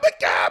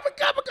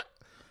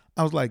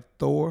 I was like,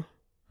 Thor,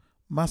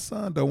 my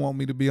son don't want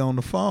me to be on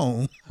the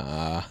phone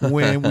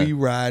when we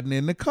riding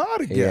in the car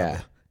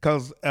together.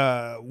 Because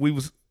we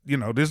was,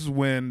 this is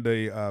when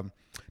the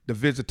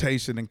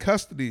visitation and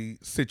custody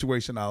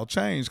situation all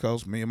changed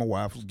because me and my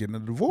wife was getting a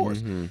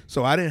divorce.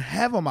 So I didn't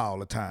have him all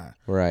the time.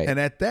 Right. And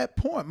at that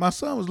point, my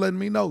son was letting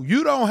me know,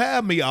 you don't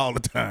have me all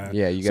the time.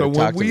 Yeah, you got to talk to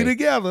me. So when we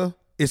together,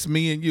 it's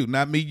me and you,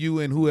 not me, you,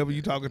 and whoever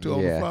you talking to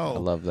on the phone. I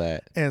love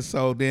that. And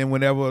so then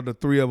whenever the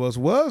 3 of us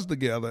was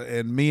together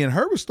and me and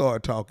her would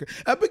start talking,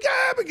 she's like,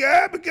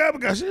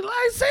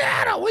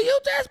 Seattle, will you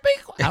just be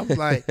quiet? I was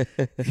like,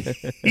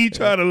 he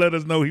trying to let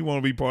us know he want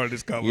to be part of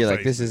this conversation. You're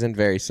like, this isn't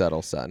very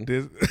subtle, son.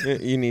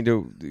 You need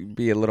to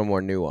be a little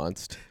more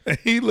nuanced. And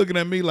he looking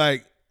at me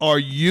like, are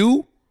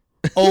you,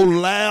 old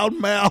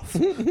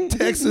loudmouth,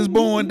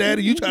 Texas-born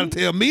daddy, you trying to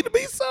tell me to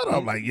be subtle?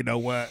 I'm like, you know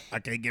what? I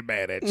can't get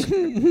mad at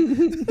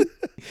you.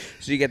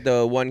 So you get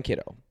the one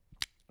kiddo.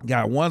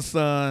 Got one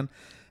son,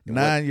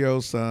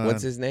 9-year-old son.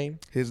 What's his name?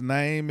 His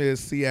name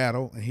is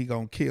Seattle, and he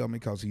gonna kill me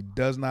because he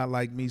does not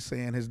like me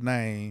saying his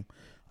name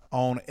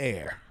on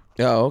air.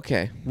 Oh,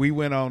 okay. We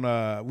went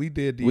on. We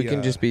did the. We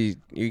can just be.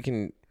 We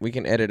can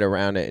edit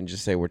around it and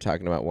just say we're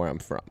talking about where I'm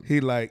from.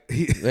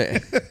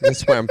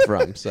 That's where I'm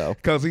from. So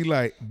because he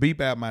like beep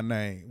out my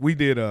name. We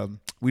did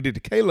the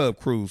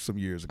K-Love cruise some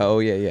years ago. Oh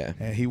yeah.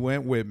 And he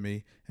went with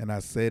me, and I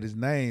said his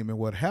name, and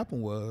what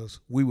happened was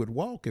we would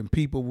walk, and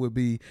people would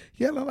be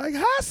yelling like,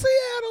 "Hi,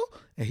 Seattle,"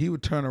 and he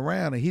would turn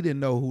around, and he didn't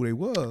know who they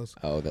was.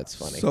 Oh, that's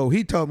funny. So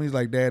he told me, he's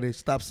like, Daddy,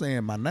 stop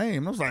saying my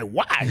name. I was like,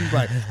 why? He's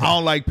like, I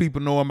don't like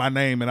people knowing my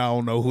name, and I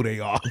don't know who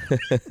they are.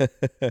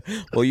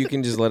 Well, you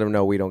can just let him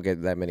know we don't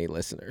get that many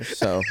listeners.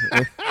 So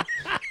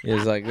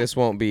he's like, this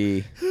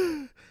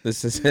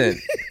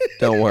isn't,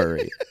 don't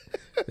worry.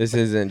 This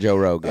isn't Joe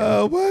Rogan.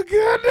 Oh, my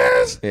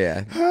goodness.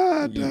 Yeah.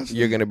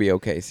 You're going to be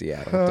okay,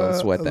 Seattle. Don't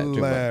sweat that too much.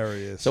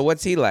 Hilarious. So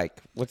what's he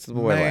like? What's the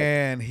boy like?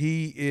 Man,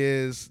 he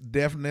is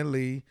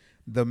definitely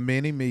the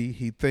mini me.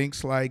 He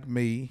thinks like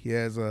me. He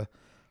has a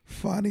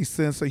funny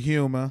sense of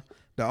humor.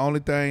 The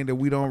only thing that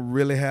we don't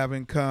really have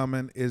in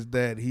common is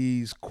that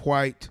he's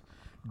quite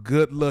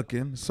good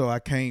looking, so I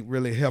can't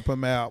really help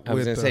him out. I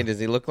was going to say, does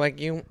he look like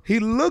you? He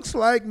looks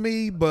like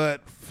me,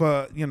 but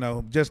for,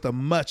 just a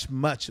much,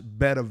 much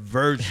better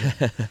version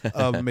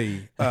of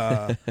me.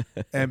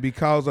 And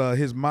because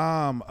his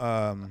mom,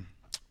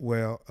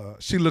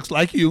 she looks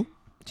like you.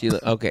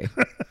 Okay.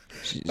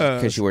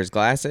 Because she wears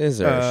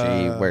glasses, or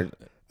she wears...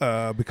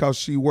 Because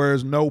she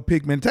wears no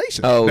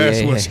pigmentation. Oh,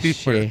 that's what she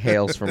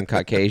hails from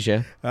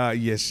Caucasia.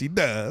 Yes, she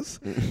does.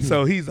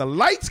 So he's a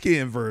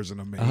light-skinned version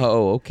of me.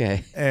 Oh,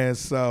 okay. And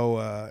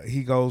so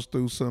he goes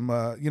through some,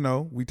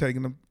 we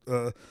taking him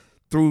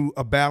through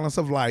a balance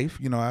of life.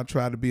 I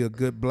try to be a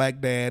good black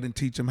dad and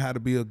teach him how to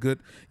be a good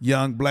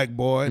young black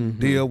boy and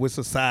deal with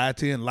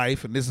society and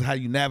life. And this is how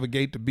you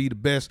navigate to be the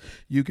best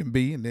you can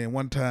be. And then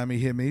one time he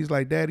hit me. He's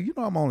like, Daddy,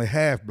 I'm only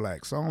half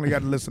black, so I only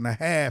got to listen to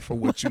half of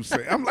what you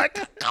say. I'm like,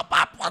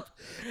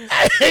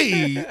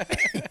 hey.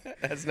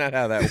 That's not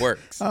how that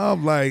works.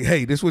 I'm like,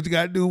 hey, this is what you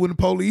got to do when the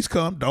police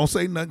come. Don't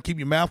say nothing. Keep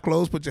your mouth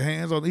closed. Put your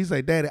hands on. He's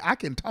like, Daddy, I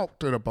can talk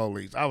to the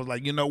police. I was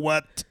like, you know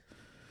what?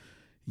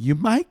 You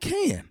might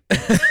can.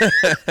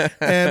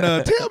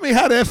 And tell me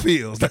how that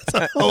feels. That's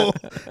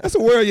a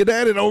world your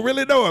daddy don't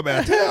really know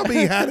about. Tell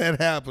me how that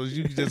happens.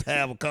 You can just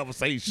have a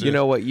conversation. You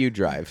know what you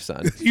drive,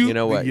 son. You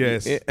know what?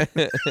 Yes.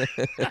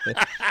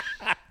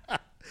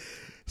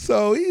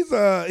 So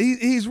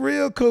he's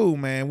real cool,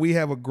 man. We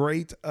have a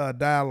great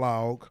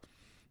dialogue.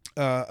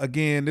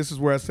 Again, this is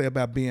where I say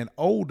about being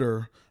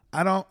older.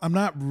 I'm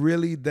not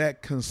really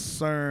that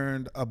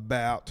concerned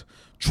about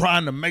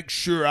trying to make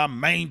sure I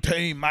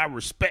maintain my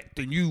respect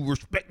and you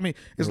respect me.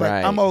 It's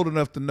like I'm old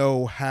enough to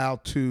know how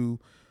to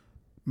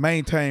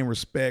maintain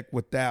respect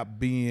without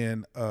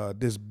being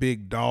this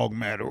big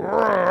dogmatic.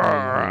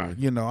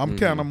 I'm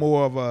kind of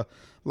more of a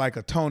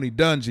Tony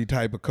Dungy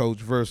type of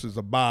coach versus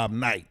a Bob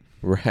Knight.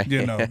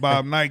 Right.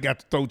 Bob Knight got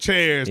to throw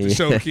chairs to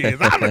show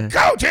kids. I'm the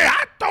coach here.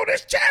 I throw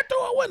this chair through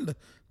a window.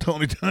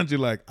 Tony Dungy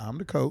like, I'm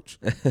the coach.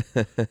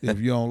 If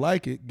you don't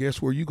like it,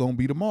 guess where you going to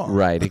be tomorrow?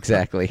 Right,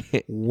 exactly.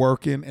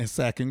 Working and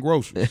sacking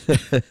groceries.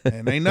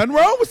 And ain't nothing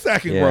wrong with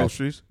sacking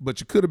groceries, but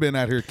you could have been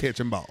out here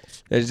catching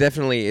balls. There's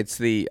definitely, it's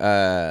the,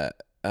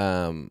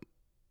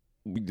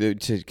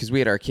 because we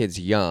had our kids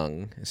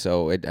young,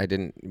 so I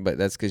didn't, but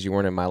that's because you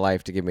weren't in my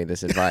life to give me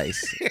this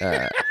advice.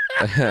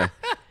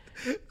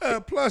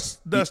 Plus,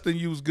 Dustin,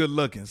 you was good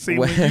looking. See,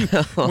 when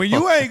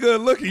you ain't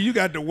good looking, you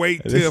got to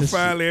wait till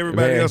finally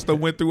everybody else done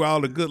went through all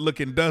the good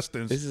looking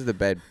Dustins. This is the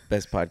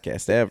best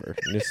podcast ever.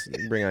 Just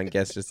bring on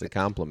guests just to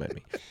compliment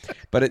me.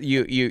 But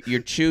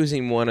you're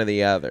choosing one or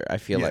the other. I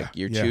feel like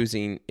you're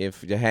choosing, if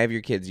to have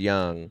your kids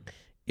young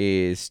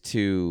is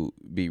to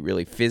be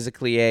really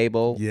physically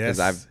able. Because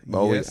I've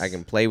always I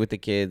can play with the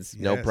kids,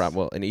 no problem.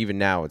 Well, and even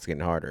now it's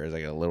getting harder as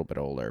I get a little bit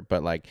older.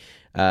 But like,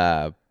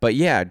 but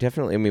yeah,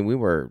 definitely. I mean, we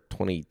were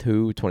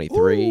 22,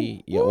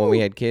 23 when we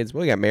had kids.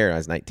 Well, we got married when I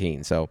was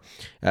 19. So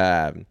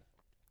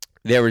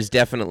there was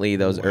definitely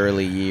those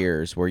early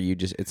years where you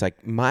just, it's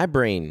like, my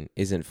brain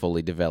isn't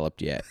fully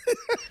developed yet.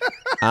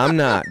 I'm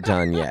not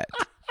done yet.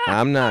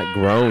 I'm not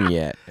grown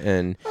yet.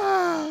 And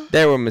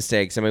there were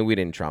mistakes. I mean, we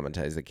didn't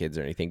traumatize the kids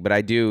or anything, but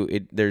I do.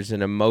 There's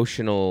an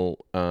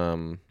emotional,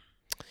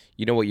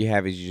 you know, what you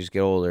have as you just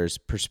get older is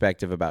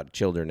perspective about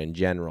children in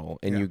general,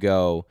 and you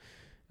go.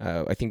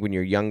 I think when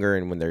you're younger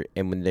and when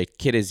the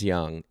kid is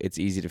young, it's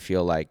easy to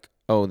feel like,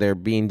 oh, they're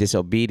being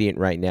disobedient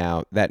right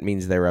now. That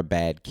means they're a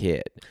bad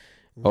kid.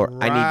 Or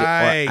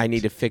I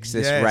need to fix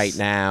this right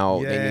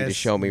now. They need to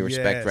show me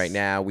respect right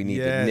now. We need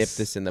to nip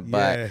this in the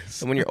butt.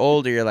 And when you're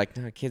older, you're like,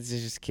 no, kids are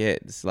just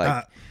kids.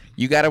 Like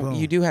you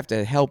do have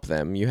to help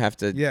them. You have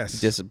to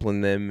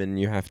discipline them, and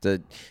you have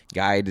to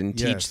guide and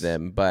teach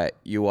them. But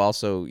you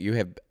have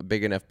a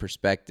big enough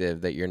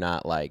perspective that you're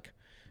not like,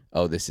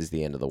 oh, this is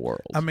the end of the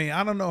world. I mean,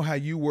 I don't know how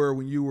you were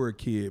when you were a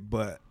kid,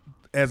 but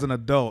as an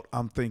adult,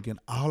 I'm thinking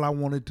all I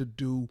wanted to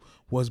do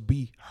was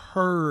be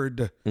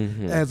heard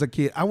as a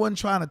kid. I wasn't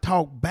trying to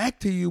talk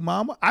back to you,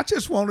 mama. I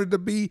just wanted to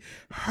be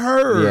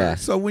heard. Yeah.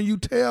 So when you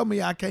tell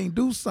me I can't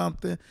do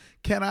something,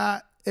 can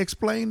I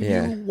explain to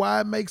you why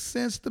it makes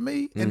sense to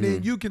me? And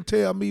then you can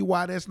tell me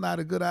why that's not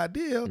a good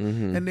idea,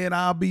 and then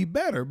I'll be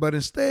better. But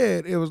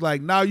instead, it was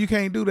like, no, you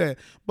can't do that.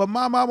 But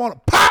mama, I want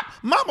to pop.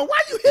 Mama, why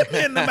you hit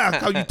me in the mouth?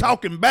 Because you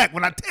talking back.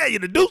 When I tell you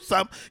to do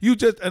something,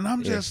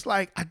 I'm just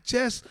like, I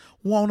just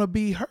want to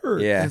be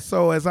heard. Yeah. And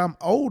so as I'm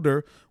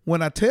older,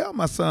 when I tell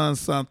my son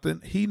something,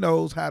 he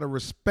knows how to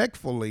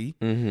respectfully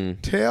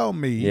tell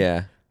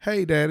me,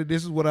 hey, Daddy,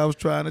 this is what I was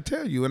trying to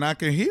tell you. And I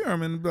can hear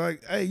him and be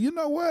like, hey, you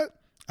know what?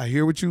 I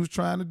hear what you was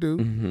trying to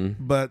do,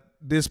 but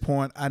this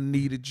point I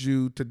needed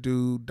you to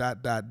do ...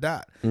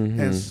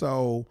 And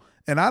so,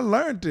 and I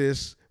learned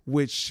this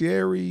with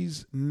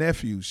Sherry's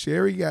nephews.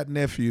 Sherry got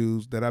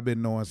nephews that I've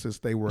been knowing since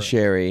they were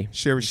Sherry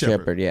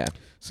Shepherd,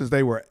 since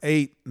they were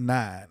 8,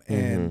 9,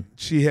 and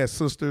she had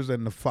sisters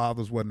and the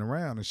fathers wasn't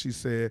around, and she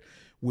said,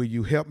 will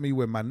you help me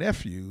with my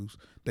nephews?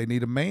 They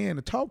need a man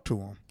to talk to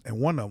them. And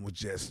one of them was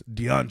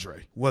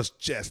DeAndre was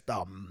just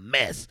a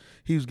mess.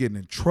 He was getting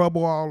in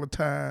trouble all the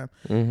time.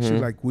 She was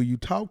like, will you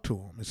talk to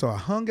him? And so I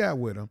hung out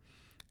with him,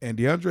 and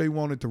DeAndre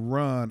wanted to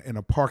run in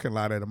a parking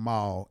lot at a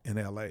mall in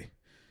L.A.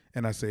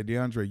 And I said,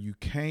 DeAndre, you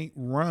can't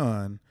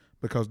run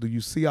because do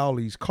you see all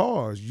these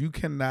cars? You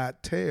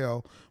cannot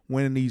tell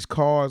when these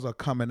cars are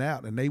coming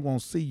out and they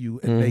won't see you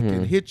and they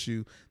can hit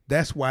you.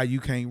 That's why you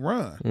can't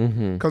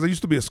run. Because I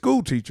used to be a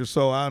school teacher,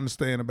 so I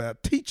understand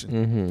about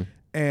teaching.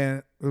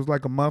 And it was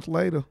like a month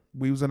later,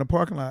 we was in a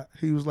parking lot.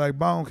 He was like,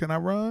 Bone, can I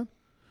run?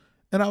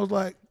 And I was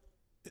like,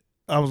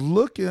 I was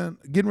looking,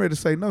 getting ready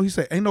to say no. He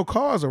said, ain't no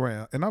cars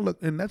around. And I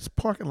looked, and that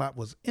parking lot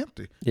was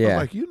empty. I was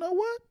like, you know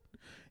what?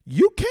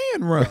 You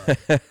can run.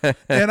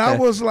 And I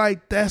was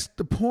like, that's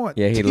the point.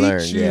 Yeah, he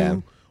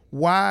learned,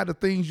 why the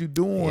things you're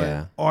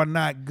doing are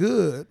not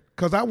good.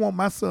 Because I want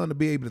my son to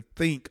be able to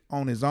think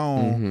on his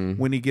own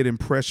when he get in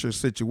pressure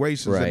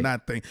situations and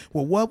not think,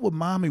 well, what would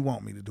mommy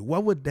want me to do?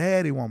 What would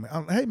daddy want me?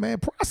 Hey, man,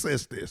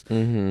 process this.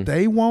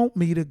 They want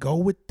me to go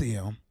with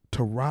them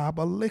to rob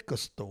a liquor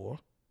store.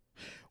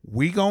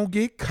 We going to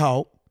get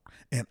caught,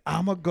 and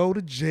I'm going to go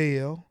to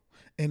jail,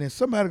 and then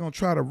somebody going to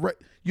try to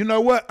you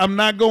know what? I'm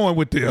not going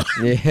with them.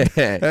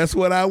 That's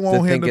what I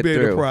want him to be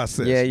able to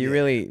process. Yeah, you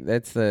really,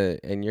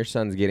 and your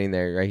son's getting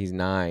there, right? He's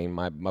 9.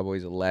 My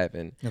boy's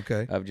 11.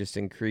 Okay. Of just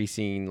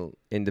increasing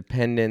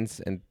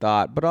independence and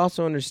thought, but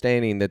also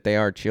understanding that they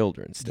are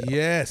children still.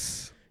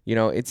 Yes. You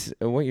know, it's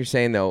what you're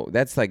saying, though,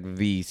 that's like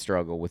the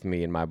struggle with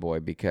me and my boy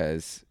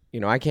because,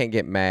 you know, I can't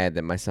get mad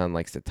that my son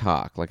likes to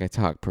talk. Like, I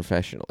talk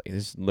professionally.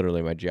 This is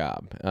literally my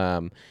job.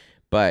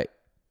 But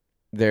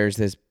there's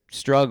this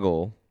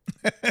struggle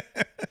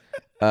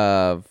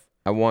of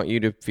I want you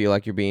to feel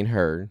like you're being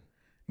heard,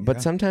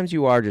 but sometimes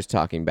you are just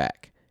talking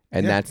back,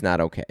 and that's not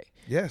okay.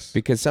 Yes.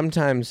 Because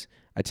sometimes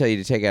I tell you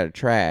to take out a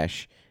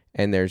trash,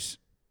 and there's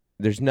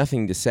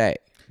nothing to say.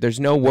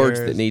 There's no words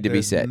that need to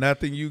be said.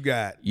 Nothing you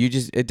got.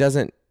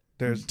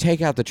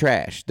 Take out the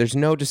trash. There's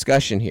no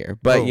discussion here.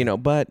 But,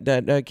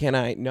 can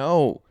I?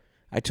 No.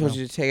 I told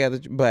you to take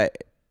out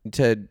but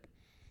to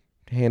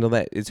handle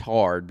that? It's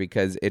hard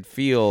because it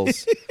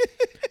feels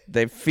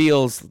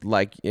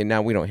like, and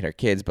now we don't hit our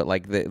kids, but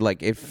like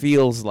it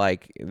feels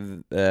like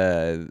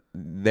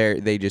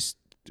they just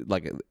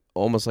like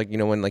almost like, you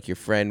know, when like your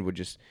friend would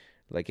just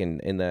like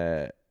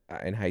in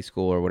high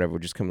school or whatever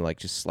would just come like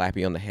just slap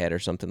you on the head or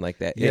something like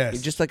that. Yes.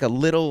 It just like a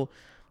little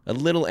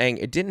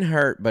anger. It didn't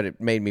hurt, but it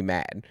made me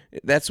mad.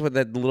 That's what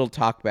that little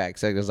talk back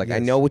said. It was like, Yes. I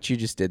know what you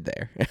just did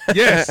there.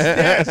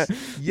 Yes.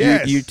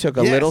 You took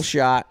a little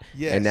shot,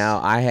 Yes. and now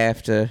I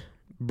have to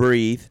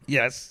breathe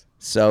Yes.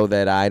 so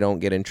that I don't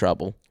get in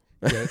trouble.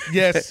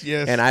 Yes.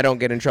 Yes. And I don't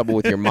get in trouble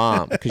with your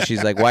mom because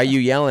she's like, why are you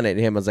yelling at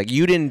him? I was like,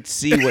 you didn't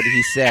see what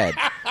he said.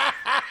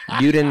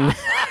 You didn't.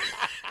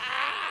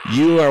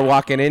 You are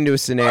walking into a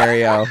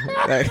scenario.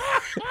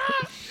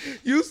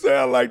 You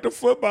sound like the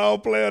football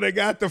player that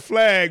got the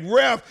flag.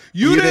 Ref,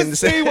 you didn't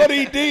see what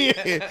he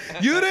did.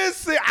 You didn't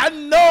see. I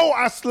know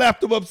I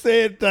slapped him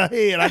upside the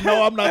head. I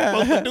know I'm not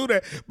supposed to do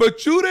that.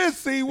 But you didn't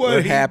see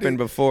what happened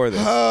did. before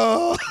this.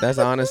 Oh. That's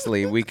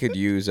honestly, we could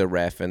use a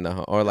ref in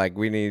the or like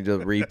we need a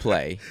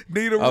replay.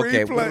 Need a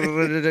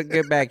replay. Okay,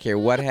 get back here.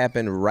 What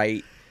happened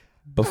right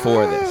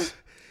before this?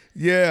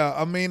 Yeah,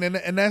 I mean,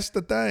 and that's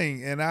the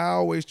thing. And I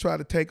always try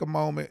to take a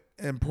moment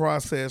and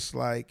process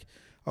like,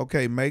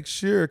 okay, make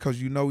sure,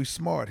 because you know he's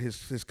smart.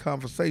 His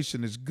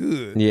conversation is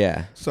good.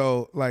 Yeah.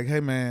 So, like,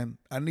 hey, man,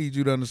 I need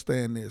you to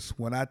understand this.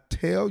 When I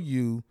tell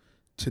you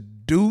to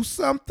do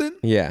something,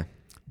 yeah,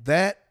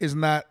 that is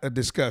not a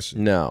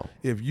discussion. No.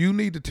 If you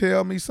need to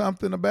tell me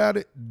something about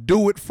it,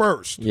 do it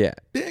first. Yeah.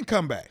 Then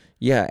come back.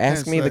 Yeah,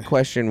 ask me say, the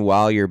question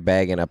while you're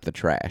bagging up the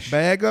trash.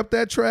 Bag up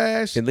that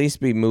trash. At least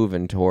be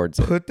moving towards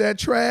it. Put that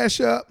trash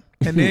up.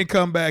 And then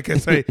come back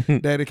and say,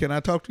 Daddy, can I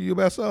talk to you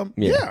about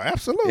something? Yeah,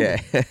 absolutely.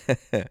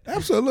 Yeah.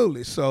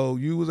 Absolutely. So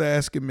you was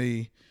asking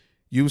me,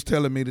 you was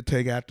telling me to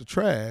take out the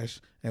trash.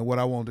 And what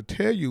I wanted to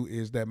tell you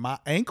is that my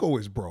ankle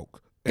is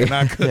broke. And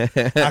I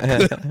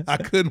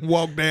couldn't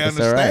walk down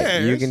the stairs.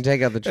 Right. You can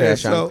take out the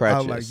trash on crutches. I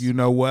was like, you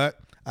know what?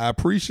 I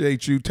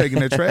appreciate you taking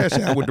the trash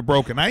out with the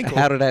broken ankle.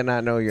 How did I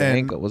not know your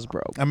ankle was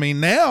broke? I mean,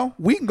 now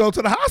we can go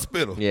to the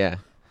hospital. Yeah.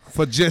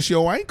 For just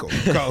your ankle.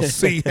 Because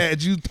see,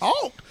 had you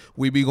talked,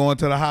 we be going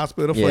to the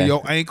hospital for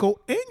your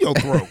ankle and your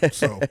throat.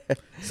 So,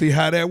 see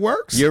how that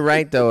works? You're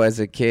right, though. As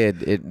a kid,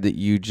 that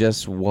you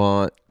just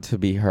want to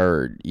be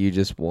heard. You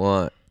just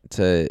want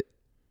to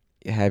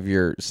have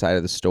your side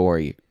of the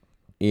story.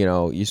 You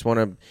know, you just want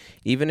to,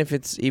 even if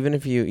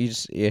you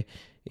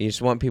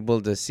just want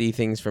people to see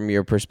things from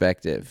your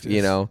perspective.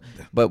 You know,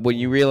 but what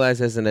you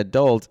realize as an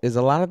adult is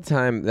a lot of the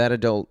time that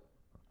adult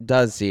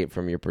does see it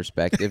from your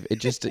perspective. It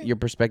just your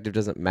perspective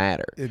doesn't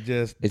matter. It's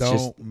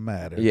just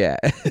matter. Yeah.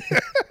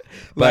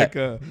 Like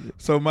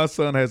so my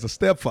son has a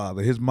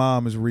stepfather. His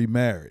mom is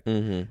remarried.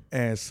 Mm-hmm.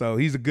 And so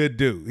he's a good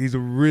dude. He's a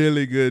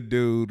really good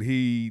dude.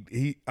 He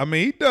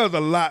does a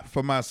lot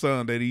for my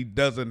son that he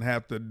doesn't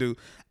have to do.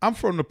 I'm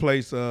from the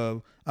place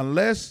of,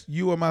 unless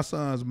you are my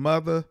son's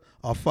mother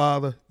or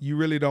father, you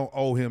really don't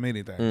owe him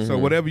anything. Mm-hmm. So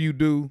whatever you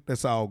do,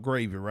 that's all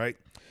gravy, right?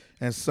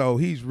 And so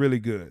he's really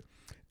good.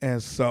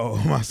 And so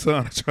my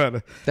son tried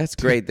to. That's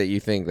great that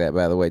you think that,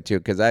 by the way, too,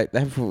 because that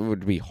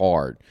would be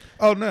hard.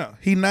 Oh no,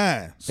 he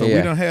 9, so we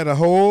done had a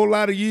whole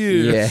lot of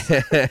years.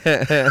 Yeah.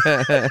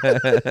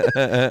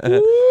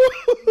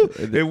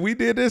 If we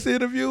did this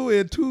interview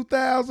in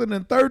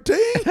 2013,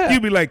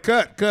 you'd be like,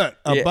 cut,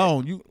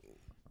 bone.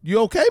 You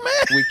okay,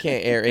 man? We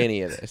can't air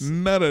any of this.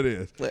 None of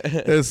this.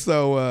 And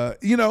so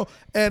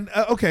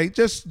okay,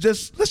 just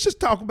let's just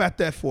talk about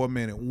that for a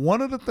minute.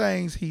 One of the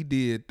things he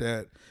did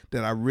that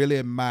I really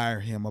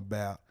admire him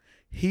about,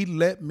 he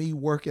let me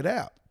work it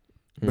out.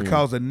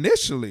 Because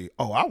initially,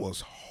 I was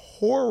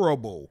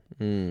horrible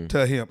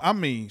to him. I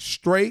mean,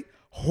 straight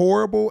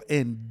horrible,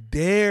 and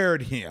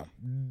dared him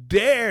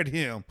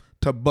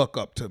to buck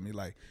up to me.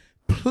 Like,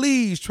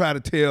 please try to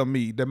tell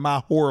me that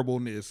my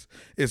horribleness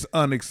is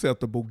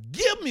unacceptable.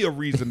 Give me a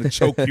reason to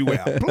choke you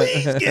out.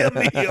 Please give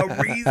me a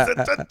reason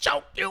to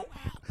choke you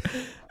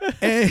out.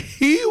 And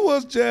he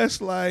was just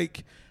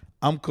like,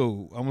 I'm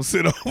cool. I'm going to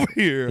sit over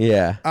here.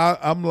 Yeah.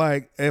 I'm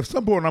like, at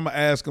some point, I'm going to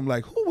ask him,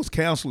 like, who was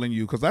counseling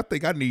you? Because I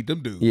think I need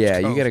them dudes. Yeah,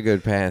 you get a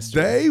good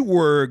pastor. They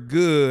were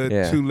good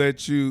to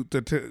let you,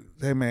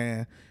 hey,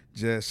 man,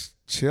 just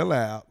chill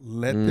out.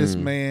 Let this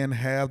man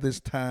have this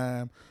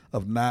time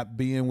of not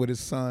being with his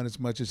son as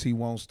much as he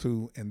wants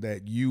to, and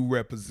that you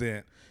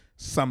represent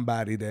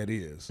somebody that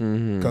is.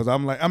 Because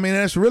I'm like, I mean,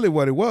 that's really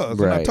what it was.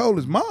 Right. And I told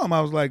his mom,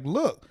 I was like,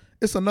 look,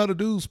 it's another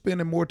dude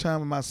spending more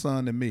time with my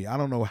son than me. I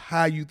don't know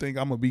how you think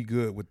I'm going to be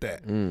good with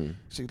that.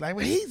 She's like,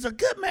 well, he's a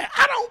good man.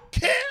 I don't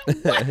care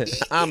what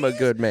he I'm is. a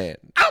good man.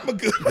 I'm a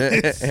good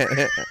man.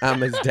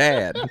 I'm his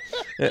dad.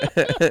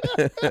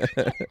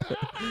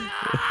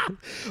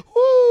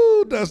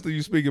 Woo, Dustin,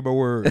 you speaking my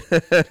word.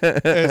 And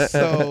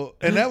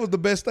that was the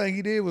best thing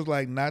he did, was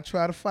like not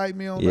try to fight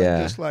me on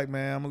that. Just like,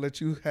 man, I'm going to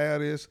let you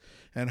have this.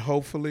 And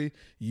hopefully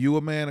you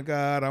a man of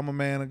God, I'm a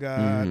man of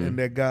God, and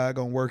that God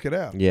going to work it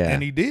out. Yeah.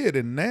 And he did.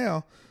 And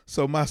now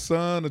So my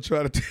son will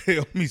try to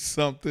tell me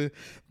something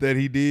that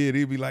he did.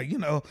 He'd be like, you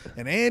know,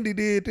 and Andy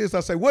did this. I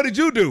say, what did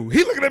you do?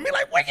 He looking at me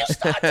like, when you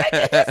start taking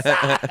his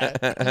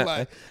side? I'm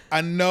like, I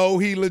know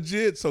he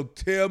legit, so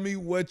tell me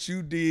what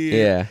you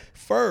did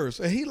first.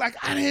 And he like,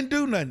 I didn't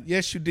do nothing.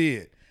 Yes, you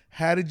did.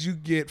 How did you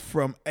get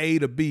from A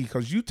to B?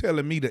 Because you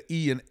telling me the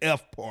E and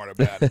F part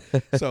about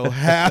it. So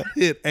how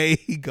did A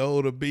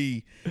go to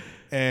B?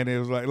 And it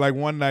was like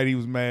one night he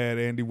was mad.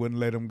 Andy wouldn't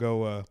let him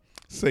go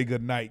say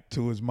goodnight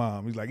to his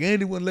mom. He's like,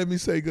 Andy wouldn't let me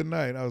say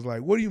goodnight. I was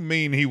like, what do you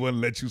mean he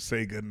wouldn't let you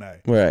say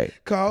goodnight? Right.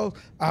 Because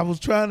I was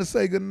trying to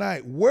say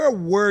goodnight. Where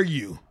were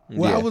you?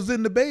 Well, I was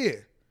in the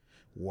bed.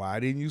 Why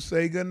didn't you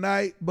say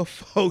goodnight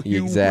before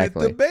you went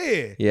to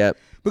bed? Yep.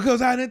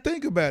 Because I didn't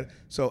think about it.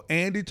 So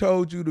Andy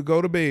told you to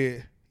go to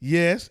bed.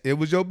 Yes, it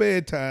was your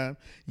bedtime.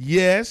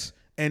 Yes,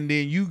 and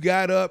then you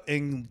got up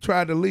and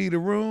tried to leave the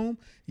room.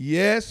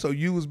 Yes, so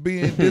you was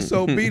being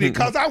disobedient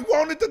because I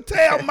wanted to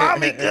tell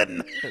mommy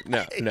good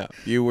night. No,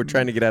 you were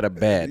trying to get out of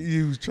bed.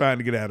 You was trying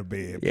to get out of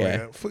bed.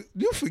 Yeah.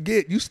 You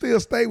forget, you still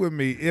stay with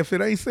me. If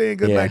it ain't saying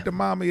good night to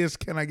mommy, it's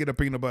can I get a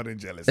peanut butter and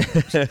jelly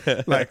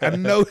sandwich? Like, I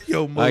know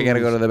your moves. I got to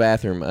go to the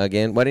bathroom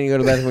again. Why didn't you go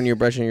to the bathroom when you were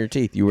brushing your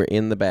teeth? You were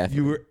in the bathroom.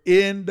 You were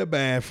in the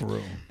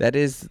bathroom.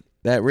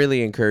 That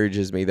really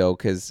encourages me, though,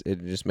 because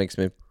it just makes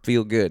me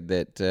feel good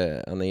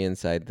that on the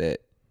inside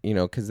that, you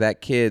know, because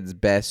that kid's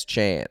best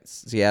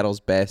chance, Seattle's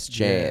best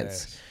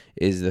chance,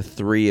 is the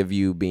three of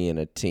you being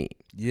a team.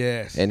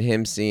 Yes. And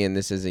him seeing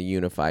this as a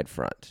unified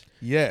front.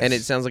 Yes. And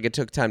it sounds like it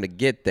took time to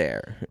get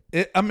there.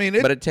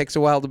 But it takes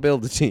a while to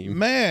build a team.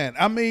 Man,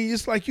 I mean,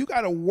 it's like you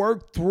got to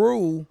work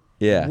through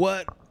Yeah.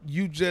 what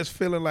you just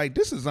feeling like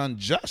this is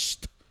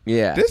unjust.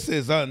 Yeah. This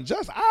is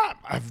unjust.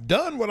 I've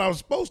done what I was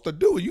supposed to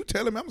do. You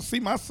telling me I'm going to see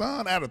my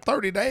son out of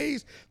 30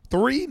 days,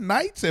 3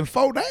 nights and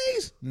 4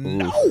 days?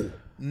 No.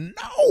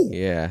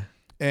 Yeah.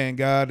 And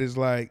God is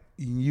like,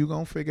 you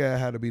going to figure out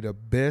how to be the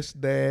best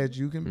dad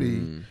you can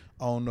be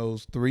on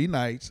those 3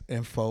 nights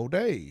and 4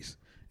 days.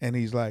 And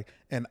he's like,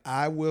 and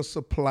I will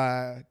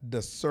supply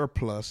the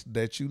surplus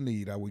that you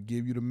need. I will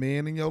give you the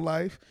men in your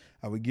life.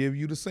 I will give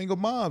you the single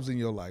moms in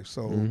your life.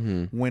 So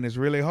when it's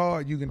really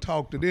hard, you can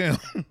talk to them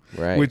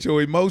with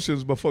your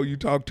emotions before you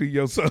talk to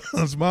your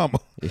son's mama.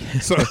 Yeah.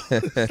 So,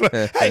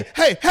 hey,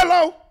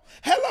 hello,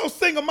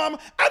 single mama.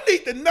 I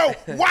need to know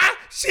why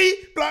she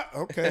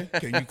okay,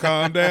 can you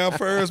calm down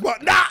first? Nah,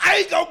 I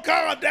ain't gonna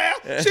calm down.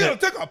 She done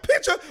took a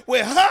picture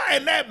with her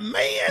and that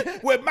man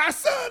with my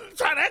son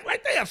trying to act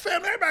like they a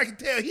family. Everybody can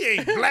tell he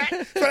ain't black,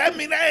 so that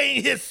mean that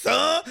ain't his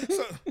son.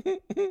 So,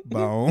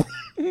 Bone,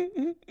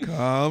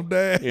 calm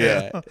down.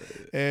 Yeah.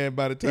 And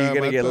by the time you're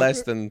gonna get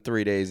less than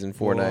 3 days and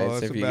 4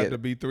 nights. It's about to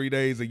be 3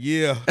 days a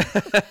year.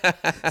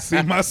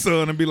 See my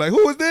son and be like,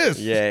 who is this?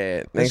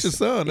 Yeah. That's your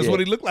son. That's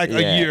what he looked like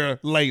a year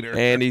later.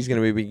 And he's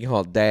going to be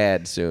called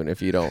Dad soon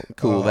if you don't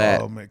cool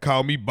that. Oh, man.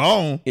 Call me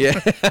Bone. Yeah.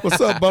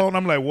 What's up, Bone?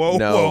 I'm like, we're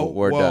done.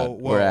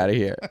 We're out of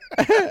here.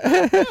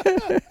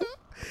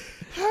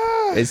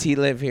 Does he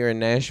live here in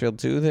Nashville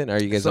too then?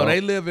 Are you guys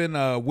they live in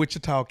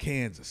Wichita,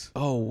 Kansas.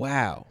 Oh,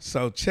 wow.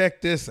 So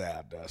check this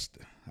out,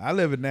 Dustin. I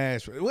live in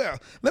Nashville. Well,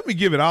 let me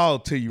give it all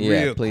to you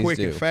real quick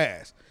and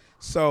fast.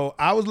 So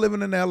I was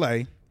living in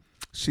L.A.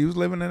 She was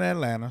living in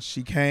Atlanta.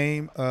 She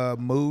came,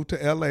 moved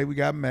to L.A. We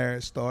got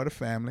married, started a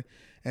family.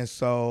 And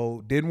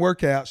so didn't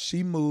work out.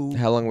 She moved.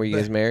 How long were you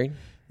guys married?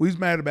 We was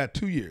married about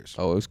 2 years.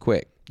 Oh, it was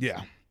quick.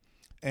 Yeah.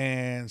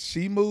 And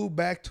she moved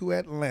back to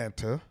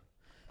Atlanta.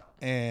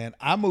 And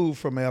I moved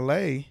from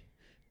L.A.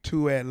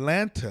 to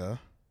Atlanta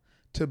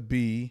to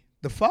be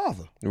the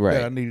father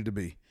that I needed to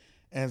be.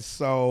 And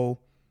so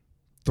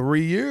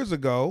 3 years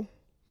ago,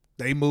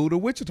 they moved to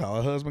Wichita.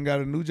 Her husband got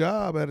a new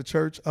job at a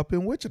church up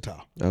in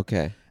Wichita.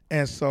 Okay.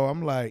 And so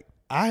I'm like,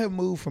 I have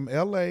moved from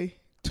L.A.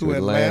 to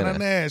Atlanta,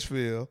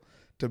 Nashville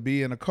to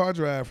be in a car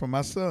drive for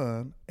my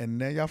son. And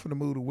now y'all finna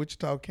move to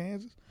Wichita,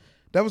 Kansas?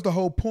 That was the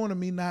whole point of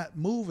me not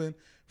moving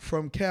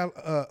from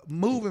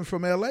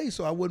L.A.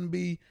 so I wouldn't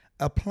be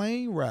a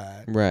plane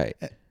ride. Right.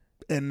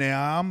 And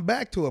now I'm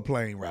back to a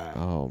plane ride.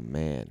 Oh,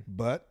 man.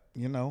 But,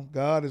 you know,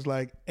 God is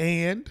like,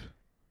 and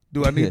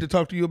do I need to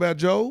talk to you about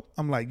Job?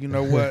 I'm like, you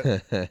know what?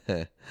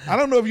 I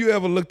don't know if you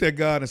ever looked at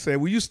God and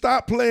said, will you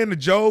stop playing the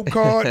Job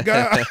card,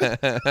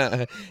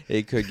 God?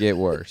 It could get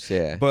worse,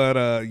 yeah.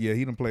 But,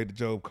 he done played the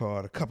Job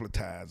card a couple of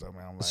times. I mean,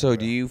 I'm like, so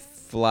do you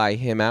fly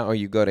him out or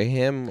you go to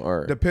him?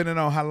 Or depending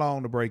on how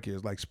long the break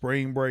is. Like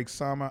spring break,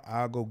 summer,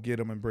 I'll go get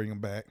him and bring him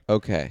back.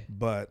 Okay.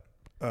 But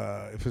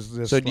if it's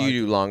just so do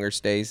you do longer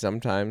stays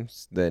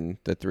sometimes than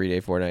the 3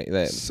 day, 4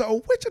 night?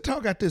 So Wichita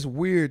got this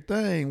weird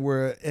thing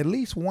where at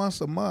least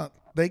once a month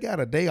they got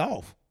a day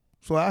off.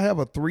 So I have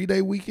a 3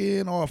 day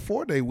weekend or a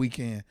 4 day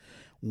weekend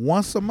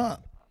once a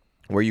month.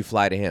 Where you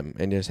fly to him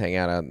and just hang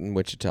out in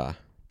Wichita.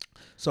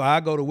 So I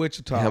go to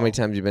Wichita. How many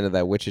times you been to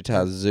that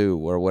Wichita Zoo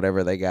or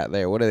whatever they got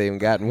there? What do they even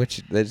got in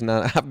Wichita? There's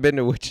not. I've been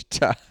to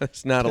Wichita.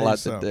 There's not a lot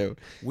to do.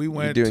 We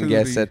went doing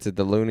guest sets at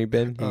the Looney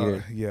Bin.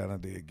 Yeah, I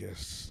did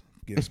guest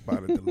get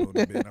spotted the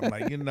loony bin. I'm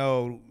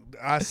like,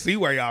 I see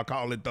why y'all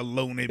call it the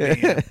loony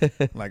bin.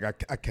 Like,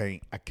 I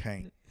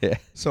can't. Yeah.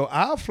 So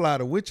I'll fly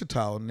to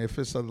Wichita, and if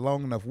it's a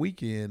long enough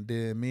weekend,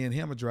 then me and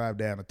him will drive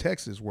down to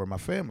Texas where my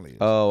family is.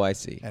 Oh, I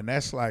see. And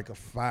that's like a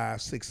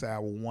 5-6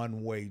 hour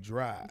one-way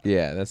drive.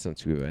 Yeah, that's not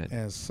too bad.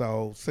 And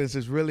so since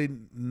it's really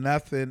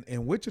nothing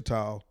in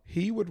Wichita,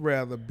 he would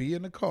rather be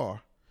in the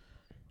car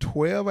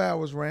 12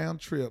 hours round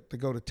trip to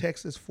go to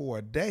Texas for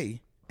a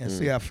day and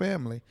see our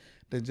family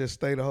than just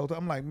stay the whole time.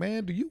 I'm like,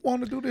 man, do you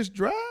want to do this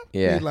drive?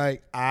 Yeah. He's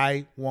like,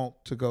 I want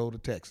to go to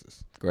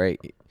Texas. Great.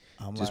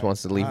 I'm Just like,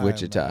 wants to leave all right,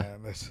 Wichita.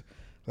 Man,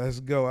 let's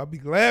go. I'll be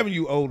glad when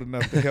you old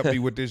enough to help me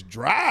with this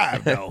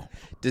drive, though.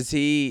 Does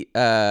he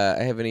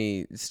have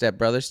any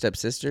stepbrothers,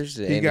 stepsisters?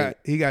 He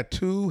got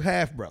 2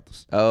 half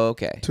brothers. Oh,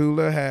 okay. 2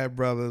 little half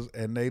brothers,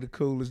 and they the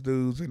coolest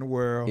dudes in the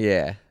world.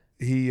 Yeah.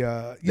 He,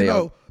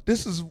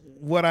 this is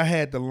what I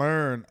had to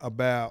learn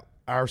about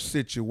our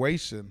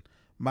situation.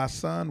 My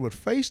son would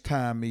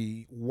FaceTime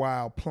me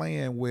while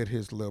playing with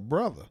his little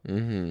brother.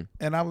 Mm-hmm.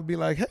 And I would be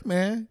like, hey,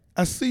 man,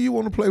 I see you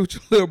want to play with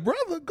your little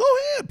brother. Go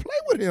ahead, play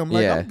with him.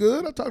 Like, Yeah. I'm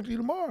good. I'll talk to you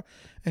tomorrow.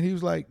 And he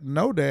was like,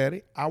 no,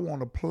 Daddy, I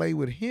want to play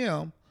with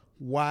him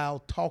while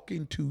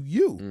talking to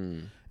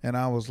you. And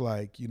I was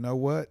like, you know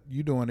what?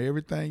 You're doing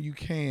everything you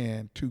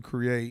can to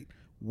create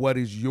what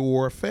is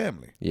your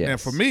family. Yes.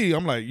 And for me,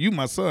 I'm like, you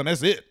my son,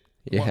 that's it.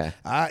 Yeah.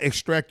 I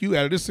extract you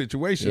out of this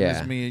situation. Yeah.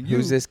 It's me and you.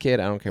 Who's this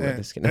kid? I don't care about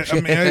this kid. I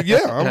mean,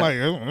 yeah. I'm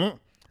like,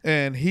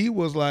 and he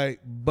was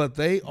like, but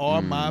they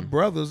are my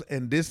brothers,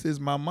 and this is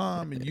my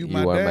mom, and you You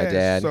are my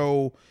dad.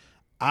 So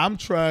I'm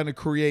trying to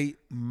create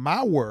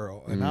my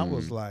world. And I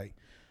was like,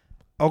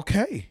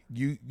 okay,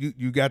 you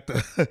got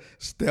to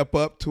step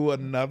up to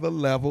another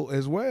level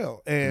as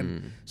well.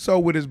 And so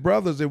with his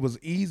brothers, it was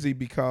easy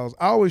because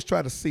I always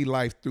try to see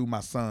life through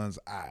my son's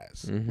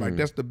eyes. Like,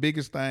 that's the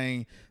biggest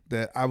thing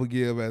that I would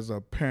give as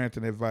a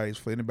parenting advice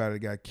for anybody that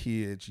got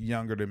kids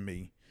younger than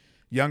me,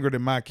 younger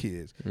than my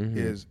kids,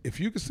 is if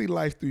you can see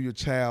life through your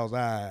child's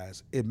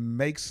eyes, it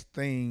makes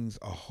things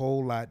a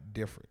whole lot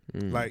different.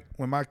 Like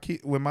when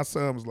my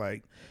son was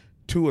like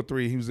 2 or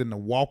 3, he was in the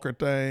walker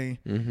thing,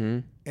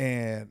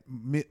 and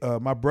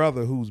my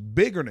brother, who's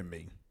bigger than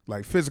me,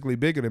 like physically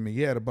bigger than me,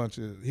 he had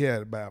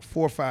about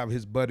 4 or 5 of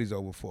his buddies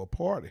over for a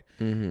party,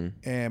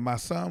 and my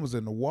son was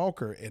in the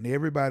walker, and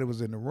everybody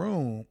was in the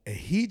room, and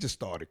he just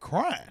started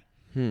crying.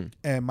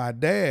 And my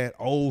dad,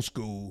 old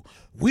school,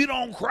 we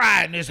don't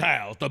cry in this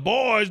house. The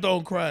boys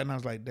don't cry. And I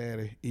was like,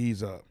 Daddy,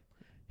 ease up.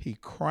 He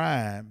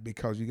crying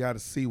because you got to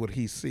see what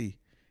he see.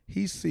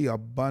 He see a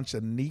bunch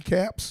of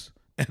kneecaps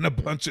and a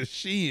bunch of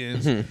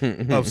shins of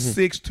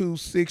 6'2",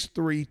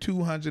 6'3",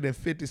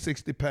 250,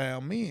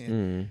 60-pound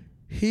men.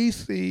 He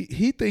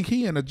think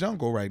he in the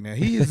jungle right now.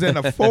 He is in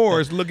a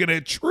forest looking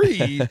at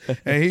trees,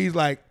 and he's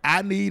like,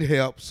 I need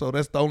help. So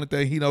that's the only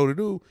thing he know to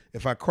do.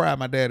 If I cry,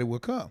 my daddy will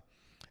come.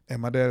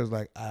 And my dad was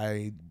like,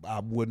 I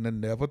wouldn't have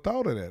never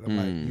thought of that. I'm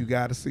like, you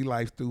got to see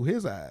life through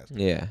his eyes.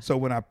 Yeah. So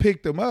when I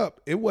picked him up,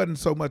 it wasn't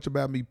so much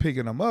about me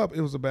picking him up.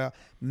 It was about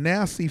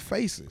now see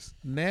faces.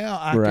 Now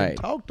I can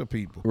talk to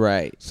people.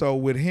 Right. So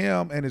with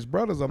him and his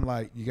brothers, I'm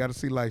like, you got to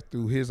see life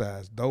through his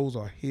eyes. Those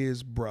are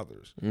his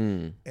brothers.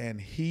 And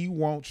he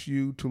wants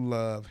you to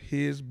love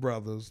his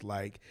brothers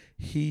like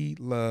he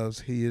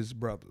loves his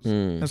brothers.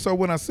 And so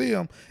when I see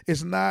him,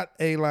 it's not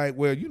a like,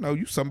 well,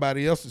 you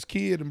somebody else's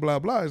kid and blah,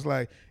 blah. It's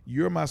like,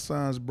 you're my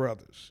son's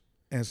brothers.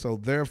 And so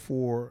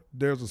therefore,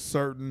 there's a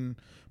certain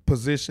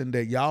position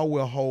that y'all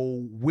will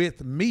hold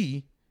with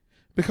me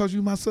because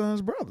you my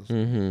son's brothers.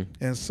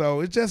 And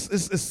so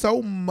it's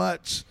so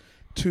much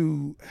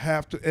to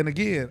have to, and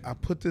again, I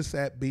put this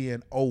at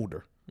being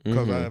older.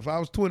 Because if I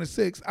was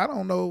 26, I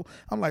don't know.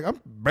 I'm like, I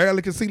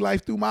barely can see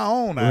life through my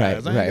own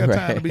eyes. I ain't got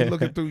time to be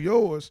looking through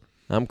yours.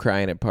 I'm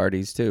crying at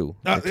parties too.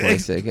 At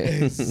 26.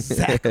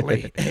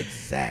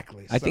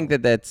 Exactly. I think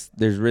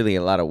there's really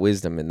a lot of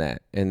wisdom in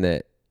that, and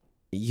that,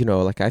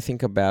 like I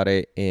think about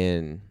it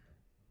in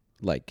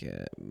like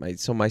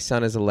my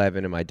son is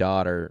 11, and my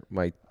daughter,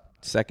 my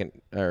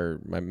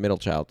middle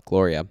child,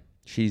 Gloria,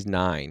 she's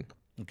 9.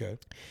 Okay.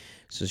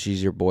 So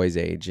she's your boy's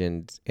age,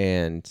 and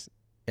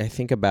I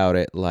think about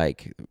it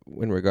like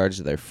in regards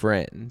to their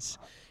friends.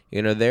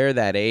 They're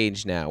that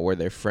age now where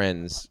their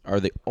friends are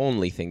the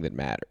only thing that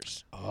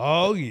matters.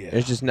 Oh yeah.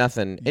 There's just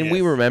nothing, and Yes. we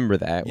remember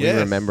that. Yes.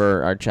 We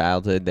remember our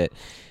childhood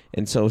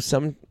and so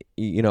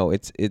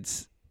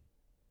it's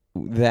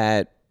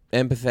that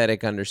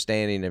empathetic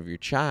understanding of your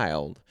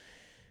child.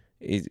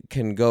 It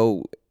can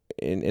go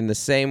in the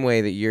same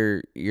way that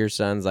your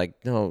son's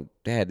like, no,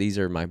 Dad, these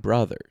are my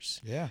brothers.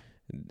 Yeah.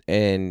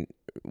 And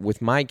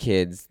with my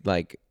kids,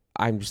 like,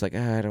 I'm just like,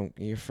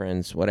 your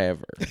friends,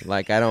 whatever.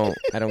 Like, I don't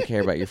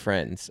care about your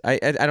friends. I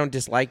don't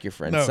dislike your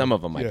friends. No. Some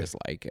of them I Yeah.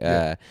 dislike.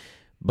 Yeah.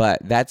 But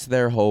that's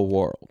their whole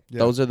world. Yeah.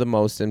 Those are the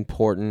most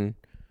important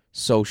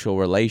social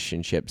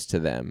relationships to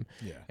them.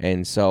 Yeah.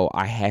 And so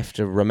I have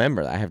to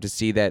remember that. I have to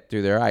see that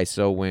through their eyes.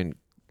 So when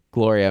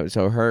Gloria,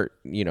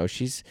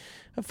 she's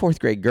a 4th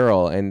grade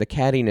girl, and the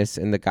cattiness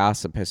and the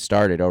gossip has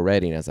started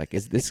already. And I was like,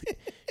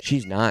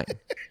 she's 9.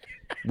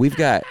 we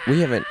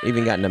haven't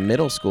even gotten to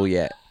middle school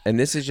yet, and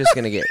this is just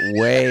gonna get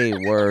way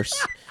worse.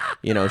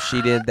 You know,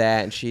 she did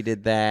that and she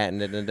did that,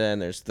 and then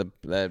there's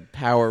the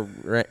power.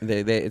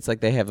 It's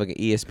like they have like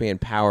ESPN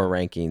power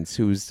rankings,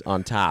 who's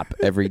on top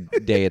every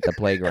day at the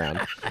playground,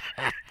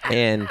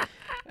 and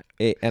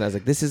I was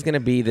like, this is gonna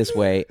be this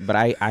way, but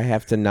I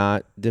have to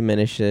not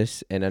diminish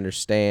this and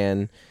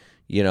understand.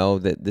 You know,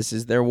 that this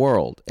is their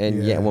world.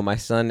 And yet when my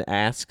son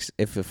asks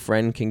if a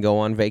friend can go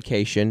on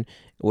vacation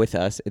with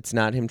us, it's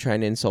not him trying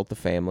to insult the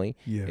family.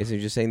 Yeah. It's him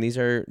just saying, these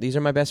are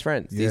my best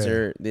friends. Yeah. These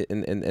are,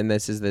 and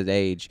this is the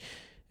age.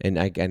 And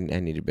I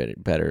need to be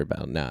better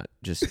about not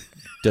just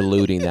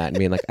diluting that and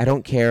being like, I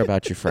don't care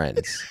about your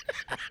friends.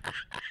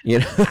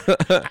 You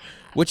know,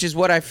 which is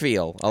what I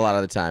feel a lot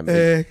of the time.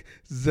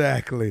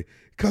 Exactly.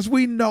 Because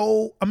we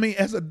know, I mean,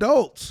 as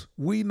adults,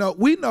 we know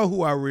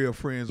who our real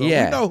friends are.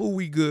 Yeah. We know who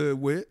we good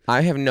with.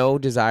 I have no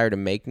desire to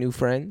make new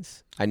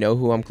friends. I know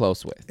who I'm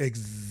close with.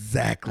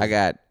 Exactly.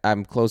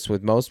 I'm close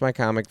with most of my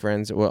comic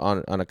friends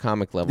on a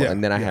comic level,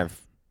 and then I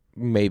have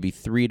maybe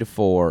 3 to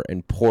 4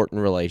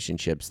 important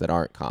relationships that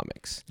aren't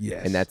comics.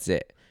 Yes. And that's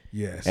it.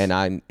 Yes.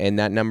 And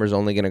that number's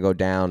only going to go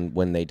down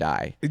when they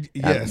die.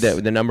 Yes.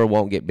 The number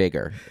won't get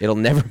bigger. It'll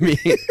never be.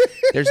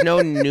 There's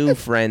no new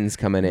friends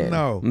coming in.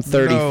 No. I'm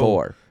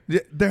 34. No.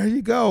 There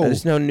you go.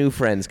 There's no new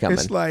friends coming.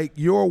 It's like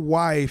your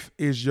wife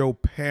is your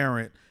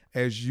parent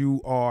as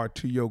you are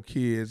to your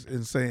kids,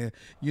 and saying,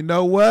 you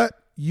know what?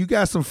 You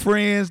got some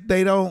friends,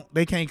 they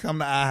can't come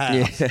to our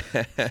house.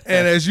 Yeah.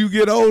 And as you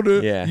get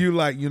older, you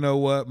like, you know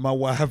what? My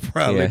wife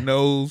probably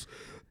knows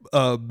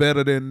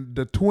better than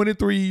the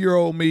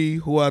 23-year-old me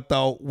who I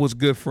thought was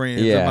good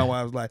friends. Yeah. And my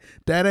wife was like,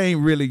 that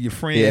ain't really your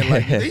friend. Yeah.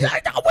 Like,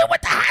 we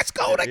went to high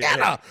school together.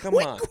 Yeah. Come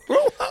on.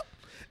 Grew up.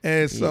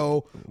 And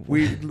so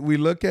we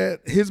look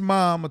at his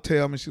mom will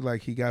tell me, she's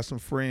like, he got some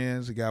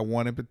friends. He got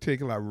one in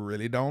particular I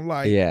really don't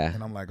like. Yeah.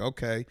 And I'm like,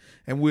 okay.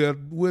 And we'll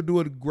do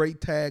a great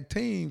tag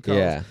team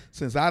because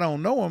since I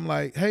don't know him,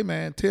 like, hey,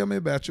 man, tell me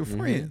about your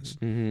friends.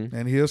 Mm-hmm.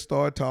 And he'll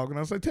start talking.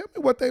 I say, tell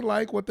me what they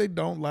like, what they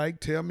don't like.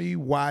 Tell me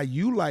why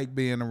you like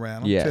being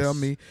around them. Yes. Tell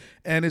me.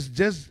 And it's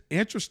just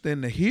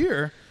interesting to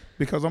hear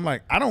because I'm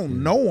like, I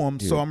don't know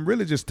them, so I'm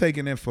really just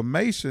taking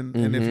information.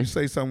 Mm-hmm. And if you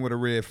say something with a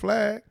red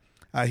flag,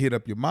 I hit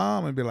up your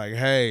mom and be like,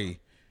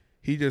 hey,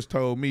 he just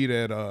told me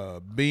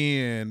that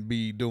Ben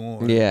be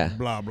doing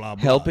blah, blah, blah.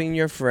 Helping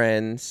your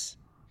friends,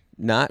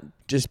 not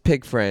just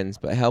pick friends,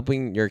 but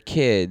helping your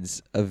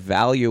kids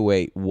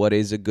evaluate what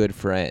is a good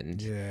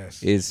friend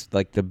is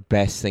like the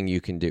best thing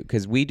you can do.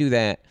 Because we do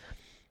that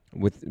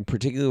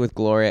particularly with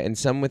Gloria and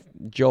some with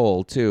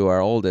Joel too, our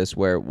oldest,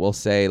 where we'll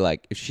say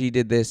like, if she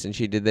did this and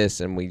she did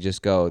this, and we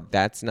just go,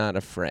 that's not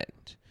a friend.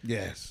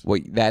 Yes.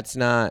 That's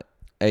not.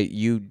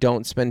 You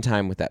don't spend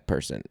time with that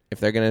person.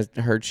 If they're going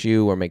to hurt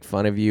you or make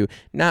fun of you,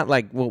 not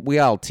like, well, we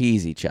all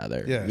tease each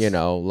other. Yes. You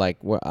know, like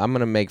I'm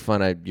going to make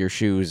fun of your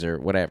shoes or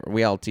whatever.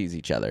 We all tease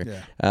each other.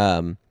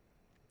 Yeah.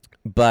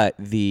 But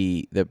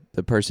the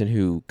person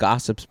who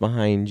gossips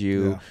behind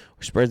you,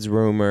 or spreads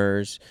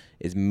rumors,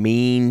 is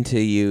mean to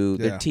you,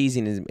 they're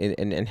teasing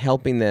and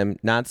helping them,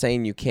 not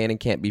saying you can and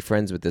can't be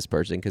friends with this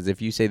person, because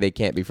if you say they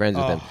can't be friends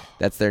with them,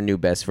 that's their new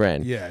best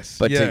friend. Yes.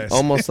 But to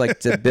almost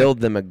like to build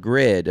them a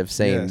grid of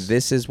saying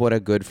this is what a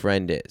good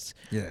friend is.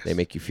 Yes. They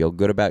make you feel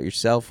good about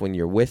yourself when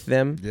you're with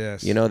them.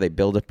 Yes. You know, they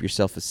build up your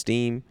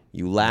self-esteem.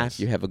 You laugh.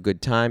 You have a good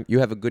time. You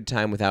have a good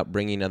time without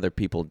bringing other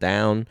people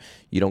down.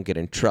 You don't get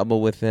in trouble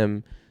with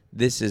them.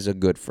 This is a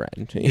good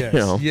friend. Yes, you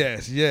know?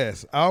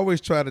 yes. I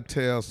always try to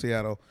tell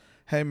Seattle,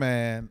 hey,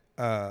 man,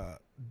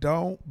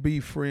 don't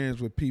be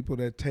friends with people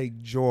that take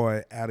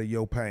joy out of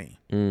your pain.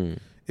 Mm.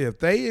 If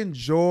they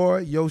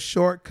enjoy your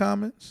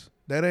shortcomings,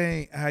 that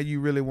ain't how you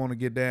really want to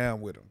get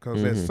down with them.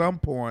 Because at some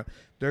point,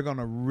 they're going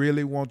to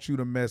really want you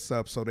to mess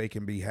up so they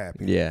can be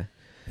happy. Yeah.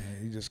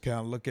 And you just kind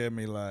of look at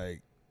me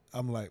like,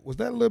 I'm like, was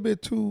that a little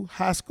bit too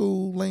high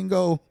school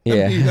lingo?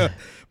 Yeah.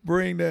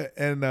 Bring that.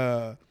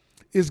 And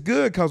it's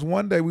good because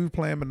one day we were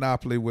playing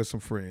Monopoly with some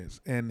friends,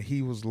 and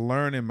he was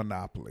learning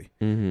Monopoly.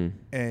 Mm-hmm.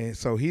 And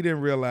so he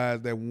didn't realize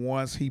that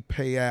once he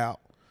pay out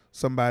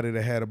somebody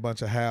that had a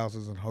bunch of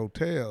houses and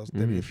hotels,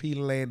 that if he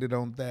landed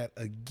on that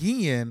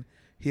again,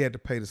 he had to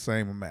pay the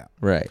same amount.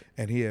 Right.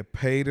 And he had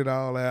paid it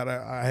all out.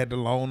 I had to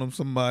loan him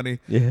some money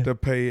to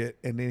pay it,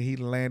 and then he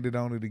landed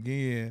on it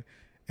again,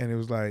 and it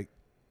was like,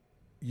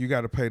 you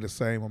got to pay the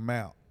same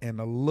amount. And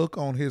the look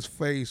on his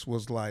face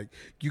was like,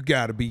 you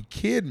got to be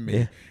kidding me.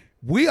 Yeah.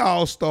 We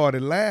all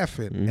started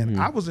laughing,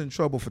 and I was in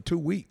trouble for 2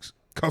 weeks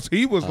because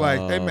he was like,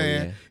 hey,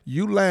 man,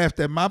 you laughed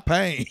at my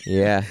pain.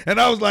 Yeah.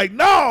 And I was like,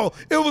 no,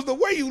 it was the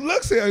way you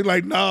look. He was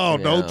like, no,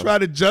 don't try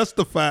to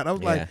justify it. I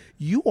was like,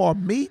 you are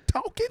me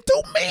talking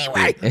to me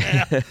right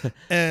now.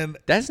 And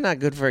that's not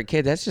good for a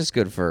kid. That's just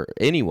good for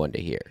anyone to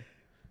hear.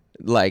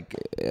 Like,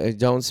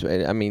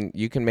 I mean,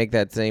 you can make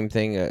that same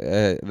thing,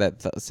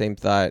 same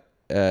thought,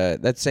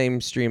 that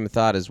same stream of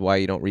thought is why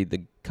you don't read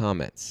the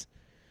comments.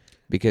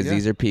 Because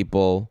these are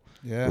people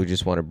who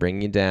just want to bring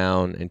you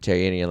down and tell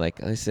you, and you're like,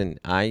 listen,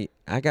 I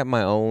got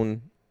my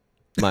own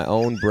my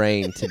own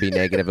brain to be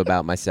negative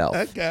about myself.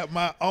 I got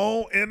my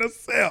own inner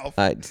self.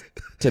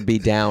 To be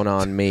down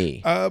on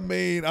me. I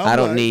mean, I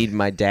don't need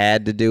my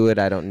dad to do it.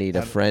 I don't need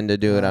a friend to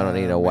do it. I don't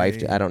need a wife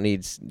to. I don't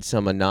need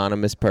some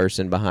anonymous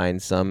person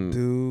behind some.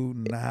 Do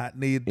not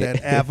need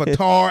that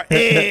avatar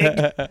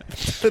egg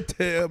to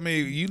tell me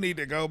you need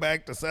to go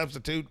back to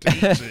substitute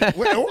teaching.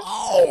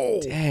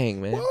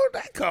 Dang, man. Where did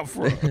that come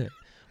from?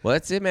 Well,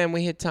 that's it, man.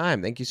 We hit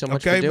time. Thank you so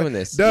much for doing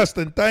this.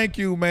 Dustin, thank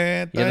you,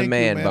 man. You're the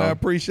man, man. Bo. I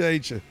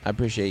appreciate you. I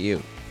appreciate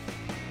you.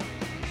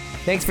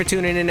 Thanks for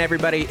tuning in,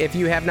 everybody. If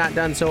you have not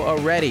done so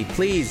already,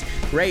 please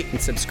rate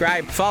and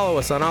subscribe. Follow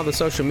us on all the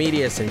social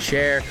medias and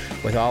share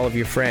with all of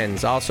your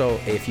friends. Also,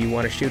 if you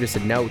want to shoot us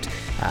a note,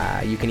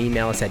 you can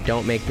email us at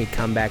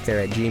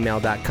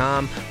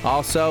don'tmakemecomebackThere@gmail.com.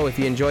 Also, if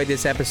you enjoyed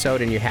this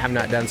episode and you have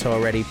not done so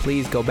already,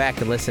 please go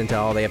back and listen to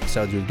all the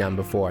episodes we've done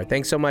before.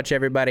 Thanks so much,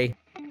 everybody.